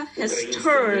 Russia has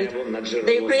turned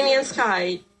the Ukrainian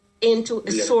sky into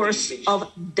a source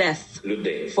of death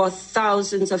for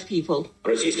thousands of people.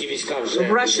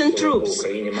 Russian troops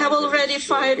have already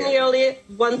fired nearly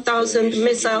 1,000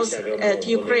 missiles at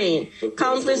Ukraine,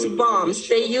 countless bombs.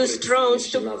 They use drones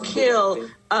to kill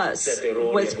us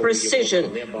with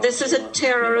precision. This is a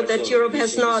terror that Europe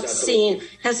has not seen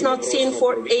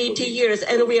for 80 years,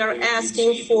 and we are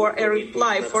asking for a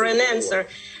reply, for an answer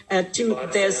to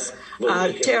this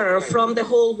terror from the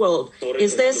whole world.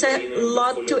 Is this a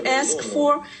lot to ask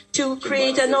for? To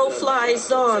create a no-fly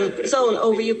zone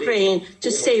over Ukraine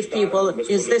to save people?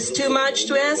 Is this too much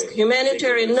to ask?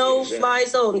 Humanitarian no-fly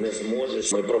zone.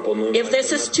 If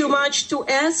this is too much to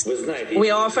ask, we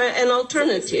offer an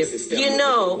alternative. You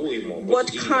know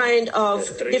what kind of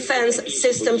defense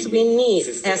systems we need,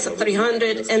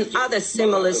 S-300 and other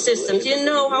similar systems. You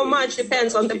know how much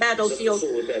depends on the battlefield,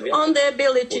 on the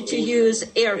ability to use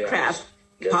aircraft,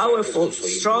 powerful,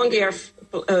 strong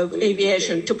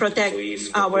aviation to protect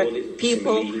our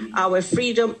people, our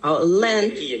freedom, our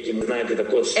land.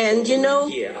 And you know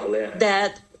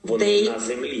that they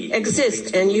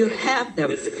exist and you have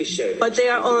them, but they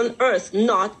are on earth,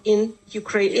 not in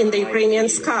Ukraine, in the Ukrainian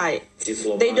sky.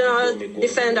 They do not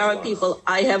defend our people.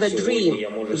 I have a dream.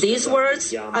 These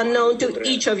words are known to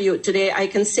each of you. Today I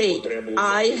can say,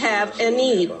 I have a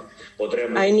need.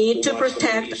 I need to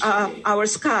protect our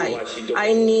sky.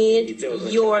 I need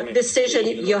your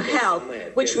decision, your help,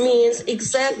 which means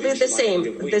exactly the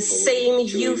same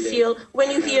you feel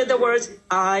when you hear the words,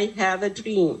 I have a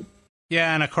dream.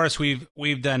 Yeah, and of course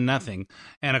we've done nothing.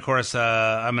 And of course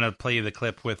I'm going to play you the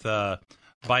clip with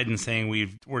Biden saying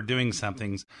we're doing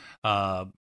something.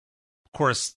 Of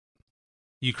course,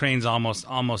 Ukraine's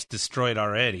almost destroyed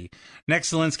already.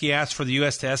 Next, Zelensky asked for the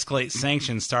U.S. to escalate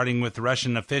sanctions, starting with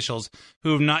Russian officials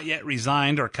who have not yet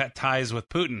resigned or cut ties with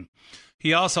Putin.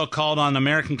 He also called on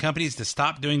American companies to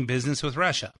stop doing business with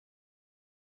Russia.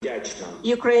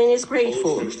 Ukraine is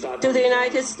grateful to the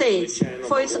United States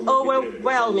for its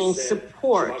overwhelming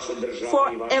support,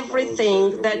 for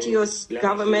everything that your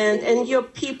government and your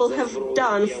people have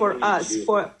done for us,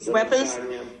 for weapons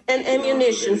and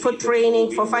ammunition, for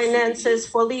training, for finances,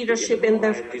 for leadership in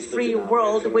the free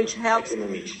world, which helps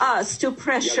us to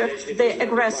pressure the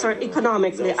aggressor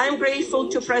economically. I'm grateful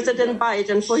to President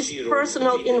Biden for his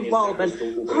personal involvement,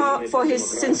 for his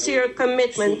sincere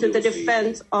commitment to the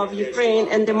defense of Ukraine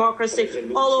and democracy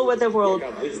all over the world.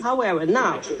 However,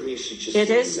 now, it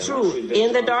is true,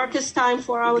 in the darkest time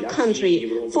for our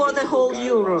country, for the whole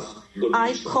Europe,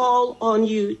 I call on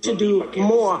you to do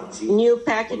more. New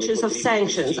packages of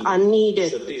sanctions are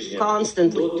needed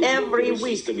constantly, every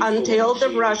week, until the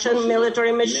Russian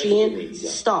military machine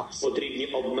stops.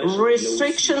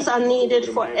 Restrictions are needed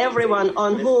for everyone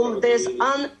on whom this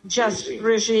unjust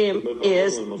regime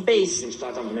is based.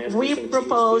 We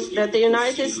propose that the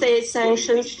United States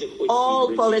sanctions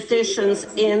all politicians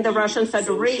in the Russian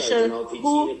Federation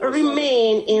who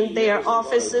remain in their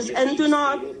offices and do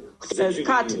not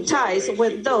cut ties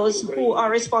with those who are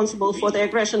responsible for the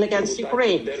aggression against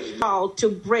Ukraine. How to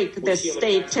break this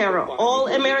state terror. All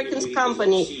American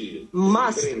companies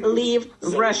must leave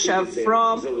Russia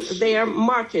from their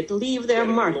market, leave their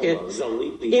market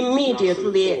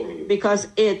immediately, because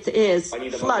it is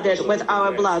flooded with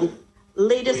our blood.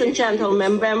 Ladies and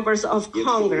gentlemen, members of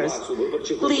Congress,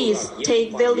 please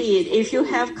take the lead. If you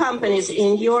have companies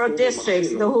in your districts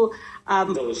who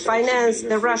finance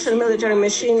the Russian military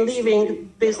machine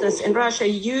leaving business in Russia,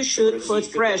 you should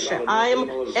put pressure. I'm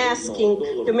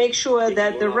asking to make sure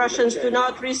that the Russians do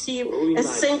not receive a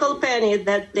single penny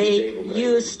that they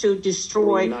use to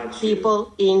destroy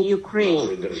people in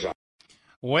Ukraine.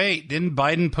 Wait, didn't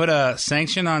Biden put a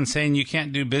sanction on saying you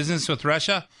can't do business with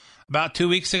Russia about 2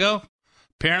 weeks ago?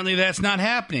 Apparently that's not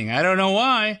happening. I don't know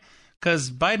why, because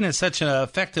Biden is such an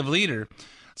effective leader.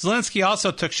 Zelensky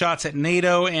also took shots at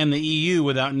NATO and the EU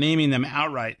without naming them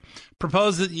outright,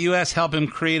 proposed that the U.S. help him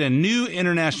create a new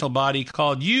international body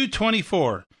called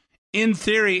U-24, in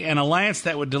theory an alliance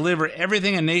that would deliver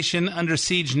everything a nation under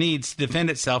siege needs to defend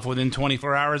itself within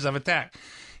 24 hours of attack.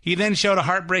 He then showed a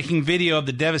heartbreaking video of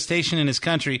the devastation in his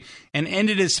country and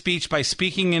ended his speech by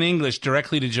speaking in English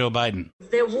directly to Joe Biden.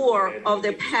 The war of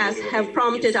the past have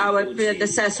prompted our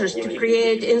predecessors to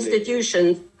create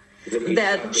institutions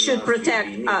that should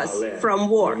protect us from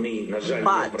war.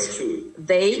 But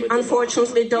they,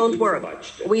 unfortunately, don't work.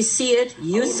 We see it,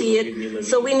 you see it,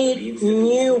 so we need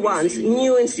new ones,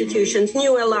 new institutions,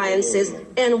 new alliances,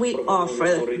 and we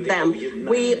offer them.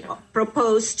 We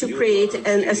propose to create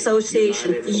an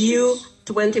association,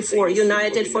 U24,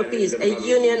 United for Peace, a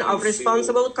union of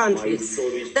responsible countries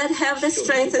that have the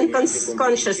strength and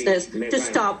consciousness to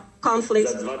stop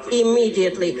conflicts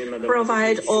immediately,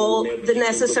 provide all the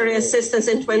necessary assistance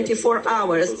in 24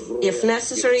 hours, if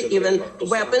necessary, even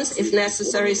weapons, if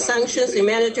necessary, sanctions,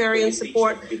 humanitarian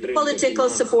support, political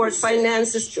support,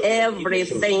 finances,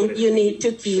 everything you need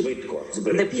to keep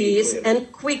the peace,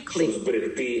 and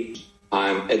quickly.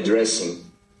 I'm addressing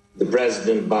the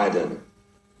President Biden.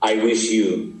 I wish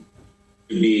you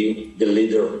to be the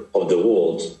leader of the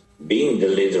world. Being the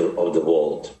leader of the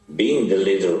world,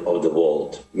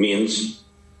 means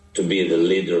to be the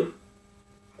leader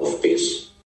of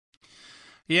peace.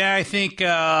 Yeah, I think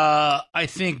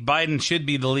Biden should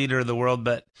be the leader of the world,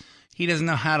 but he doesn't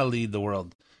know how to lead the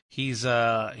world. He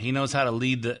knows how to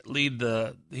lead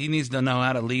the. He needs to know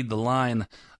how to lead the line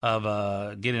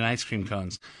of getting ice cream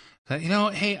cones.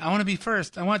 Hey, I want to be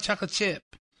first. I want chocolate chip.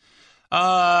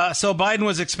 So Biden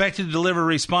was expected to deliver a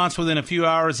response within a few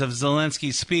hours of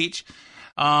Zelensky's speech.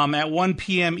 At 1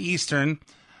 p.m. Eastern,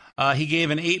 he gave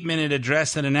an 8-minute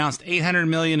address that announced $800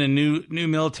 million in new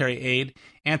military aid,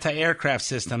 anti-aircraft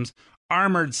systems,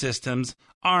 armored systems,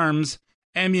 arms,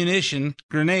 ammunition,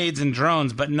 grenades, and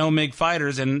drones, but no MiG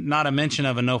fighters and not a mention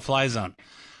of a no-fly zone.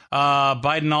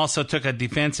 Biden also took a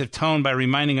defensive tone by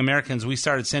reminding Americans we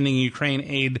started sending Ukraine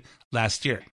aid last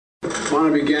year. I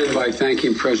want to begin by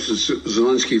thanking President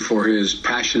Zelensky for his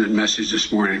passionate message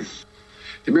this morning.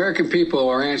 The American people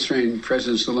are answering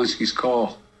President Zelensky's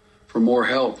call for more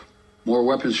help, more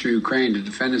weapons for Ukraine to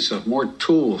defend itself, more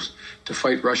tools to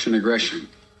fight Russian aggression.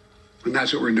 And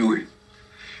that's what we're doing.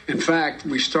 In fact,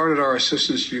 we started our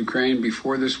assistance to Ukraine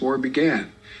before this war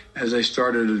began, as they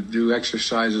started to do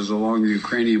exercises along the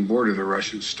Ukrainian border, the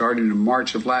Russians, starting in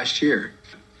March of last year.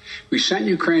 We sent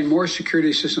Ukraine more security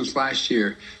assistance last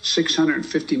year,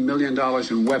 $650 million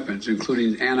in weapons,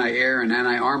 including anti-air and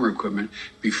anti-armor equipment,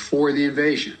 before the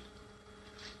invasion.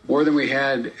 More than we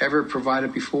had ever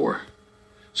provided before.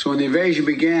 So when the invasion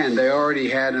began, they already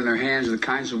had in their hands the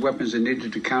kinds of weapons they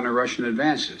needed to counter Russian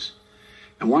advances.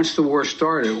 And once the war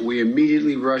started, we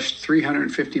immediately rushed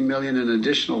 $350 million in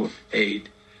additional aid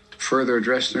to further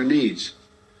address their needs.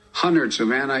 Hundreds of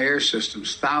anti-air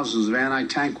systems, thousands of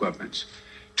anti-tank weapons,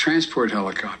 transport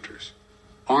helicopters,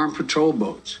 armed patrol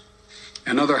boats,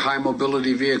 and other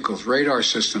high-mobility vehicles, radar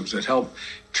systems that help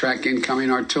track incoming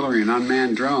artillery and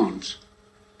unmanned drones,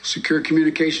 secure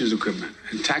communications equipment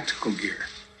and tactical gear,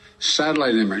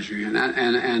 satellite imagery and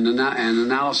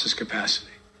analysis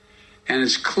capacity. And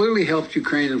it's clearly helped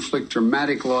Ukraine inflict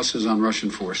dramatic losses on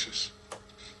Russian forces.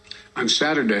 On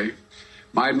Saturday,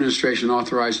 my administration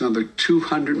authorized another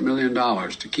 $200 million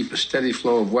to keep a steady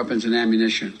flow of weapons and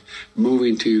ammunition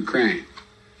moving to Ukraine.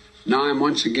 Now I'm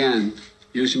once again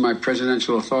using my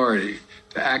presidential authority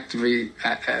to activate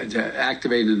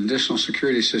an additional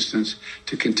security assistance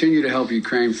to continue to help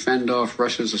Ukraine fend off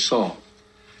Russia's assault.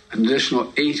 An additional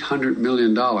 $800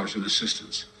 million in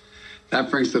assistance.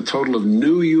 That brings the total of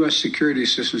new U.S. security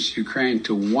assistance to Ukraine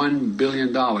to $1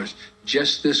 billion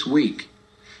just this week.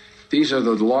 These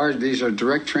are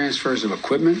direct transfers of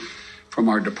equipment from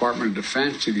our Department of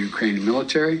Defense to the Ukrainian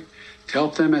military to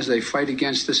help them as they fight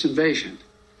against this invasion.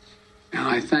 And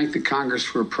I thank the Congress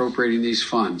for appropriating these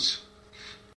funds.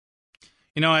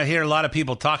 I hear a lot of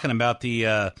people talking about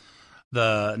the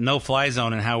no-fly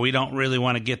zone and how we don't really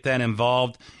want to get that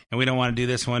involved and we don't want to do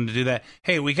this, want to do that.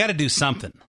 Hey, we got to do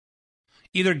something.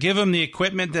 Either give them the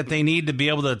equipment that they need to be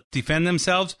able to defend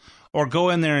themselves or go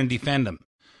in there and defend them.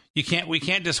 We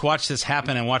can't just watch this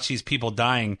happen and watch these people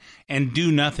dying and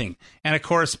do nothing. And of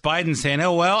course, Biden's saying,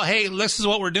 "Oh well, hey, this is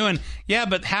what we're doing." Yeah,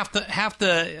 but half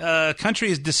the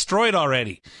country is destroyed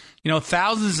already.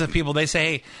 Thousands of people. They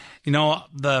say, hey,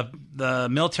 the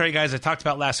military guys I talked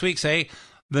about last week say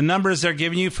the numbers they're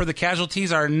giving you for the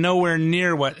casualties are nowhere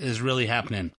near what is really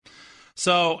happening.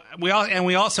 So we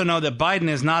also know that Biden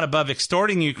is not above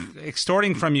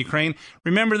extorting from Ukraine.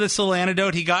 Remember this little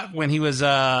anecdote he got when he was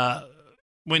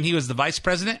the vice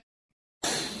president?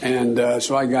 And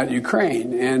so I got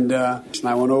Ukraine, and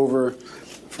I went over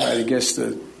for, I guess,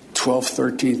 the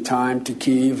 12th, 13th time to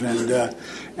Kyiv,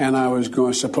 and I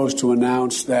was supposed to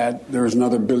announce that there was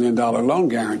another $1 billion loan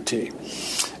guarantee.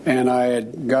 And I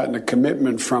had gotten a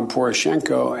commitment from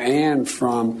Poroshenko and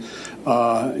from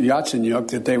Yatsenyuk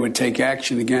that they would take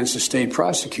action against the state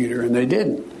prosecutor, and they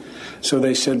didn't. So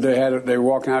they said they were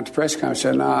walking out to press conference. I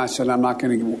said, "No," I said, "I'm not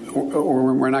going to,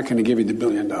 or we're not going to give you the $1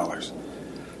 billion."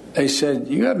 They said,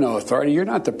 "You have no authority. You're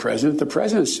not the president." The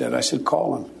president said. I said,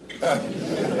 "Call him."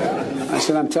 I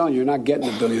said, "I'm telling you, you're not getting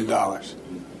the $1 billion."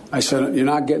 I said, "You're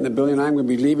not getting the $1 billion. I'm going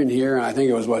to be leaving here." And I think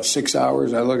it was, 6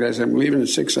 hours? I looked, I said, "I'm leaving in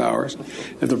 6 hours.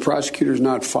 If the prosecutor's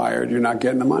not fired, you're not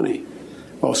getting the money."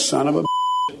 Well, son of a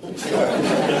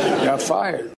got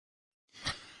fired.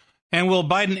 And will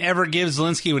Biden ever give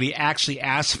Zelensky what he actually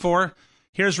asked for?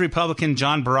 Here's Republican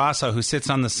John Barrasso, who sits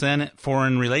on the Senate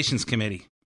Foreign Relations Committee.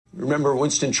 Remember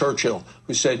Winston Churchill,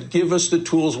 who said, "Give us the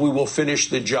tools, we will finish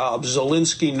the job."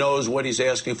 Zelensky knows what he's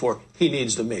asking for. He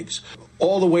needs the MiGs.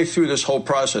 All the way through this whole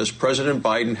process, President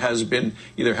Biden has been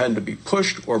either had to be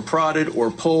pushed or prodded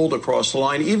or pulled across the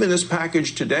line. Even this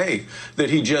package today that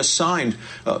he just signed,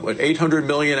 $800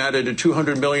 million added to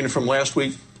 $200 million from last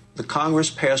week. The Congress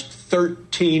passed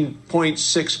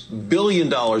 $13.6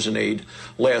 billion in aid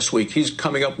last week. He's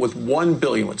coming up with $1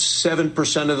 billion, with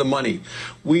 7% of the money.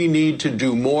 We need to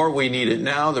do more. We need it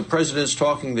now. The president's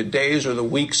talking the days or the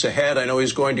weeks ahead. I know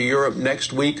he's going to Europe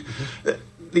next week.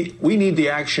 We need the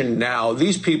action now.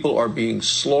 These people are being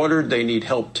slaughtered. They need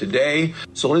help today.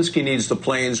 Zelensky needs the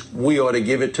planes. We ought to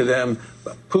give it to them.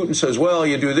 Putin says, well,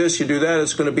 you do this, you do that,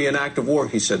 it's going to be an act of war.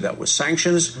 He said that with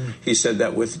sanctions. He said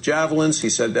that with javelins. He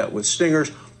said that with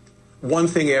Stingers. One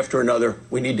thing after another,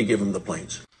 we need to give them the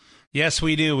planes. Yes,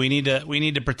 we do. We need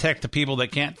to protect the people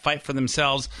that can't fight for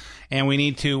themselves, and we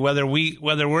need to, whether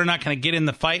we're not going to get in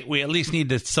the fight, we at least need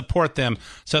to support them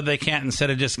so they can't, instead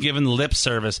of just giving lip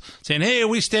service, saying, "Hey,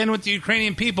 we stand with the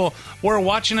Ukrainian people. We're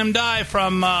watching them die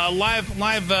from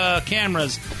live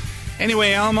cameras."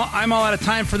 Anyway, I'm all out of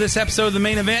time for this episode of The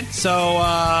Main Event,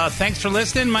 so thanks for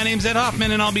listening. My name's Ed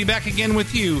Hoffman, and I'll be back again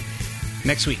with you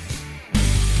next week.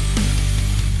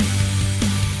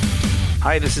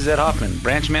 Hi, this is Ed Hoffman,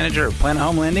 branch manager of Planet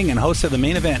Home Lending and host of The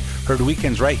Main Event, heard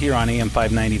weekends right here on AM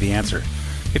 590 The Answer.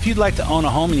 If you'd like to own a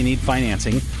home and you need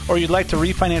financing, or you'd like to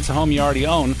refinance a home you already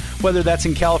own, whether that's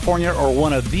in California or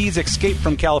one of these Escape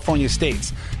from California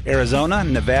states, Arizona,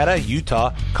 Nevada,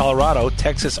 Utah, Colorado,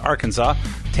 Texas, Arkansas,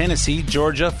 Tennessee,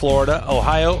 Georgia, Florida,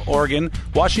 Ohio, Oregon,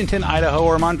 Washington, Idaho,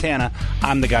 or Montana,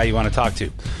 I'm the guy you want to talk to.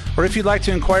 Or if you'd like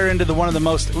to inquire into one of the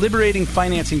most liberating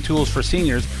financing tools for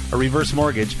seniors, a reverse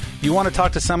mortgage, you want to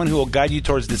talk to someone who will guide you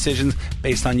towards decisions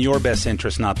based on your best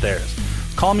interest, not theirs.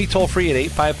 Call me toll-free at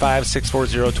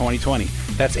 855-640-2020.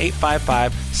 That's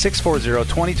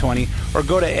 855-640-2020. Or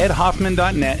go to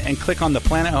edhoffman.net and click on the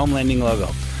Planet Home Lending logo.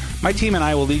 My team and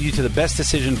I will lead you to the best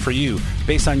decision for you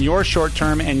based on your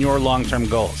short-term and your long-term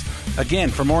goals. Again,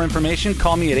 for more information,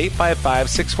 call me at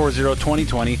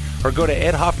 855-640-2020 or go to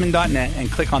edhoffman.net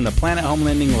and click on the Planet Home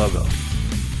Lending logo.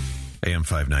 AM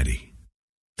 590,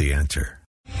 The Answer.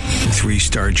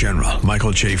 3-star General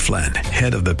Michael J. Flynn,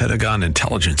 head of the Pentagon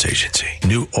Intelligence Agency,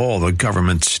 knew all the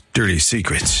government's dirty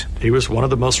secrets. He was one of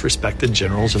the most respected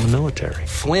generals in the military.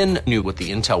 Flynn knew what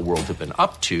the intel world had been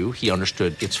up to. He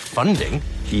understood its funding.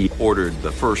 He ordered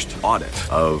the first audit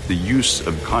of the use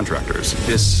of contractors.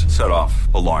 This set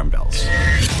off alarm bells.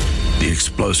 The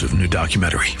explosive new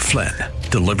documentary, Flynn,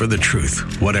 Deliver the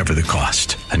Truth, Whatever the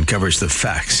Cost, uncovers the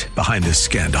facts behind this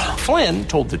scandal. Flynn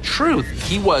told the truth.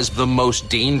 He was the most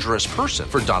dangerous person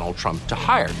for Donald Trump to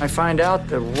hire. I find out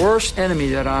the worst enemy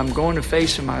that I'm going to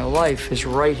face in my life is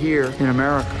right here in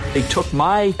America. They took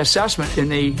my assessment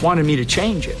and they wanted me to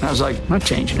change it. And I was like, I'm not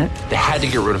changing it. They had to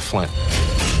get rid of Flynn.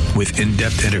 With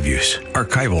in-depth interviews,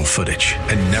 archival footage,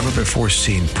 and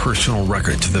never-before-seen personal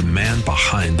records of the man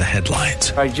behind the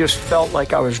headlines. I just felt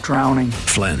like I was drowning.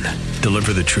 Flynn,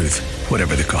 Deliver the Truth,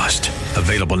 Whatever the Cost.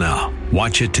 Available now.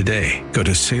 Watch it today. Go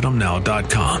to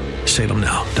salemnow.com.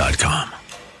 salemnow.com.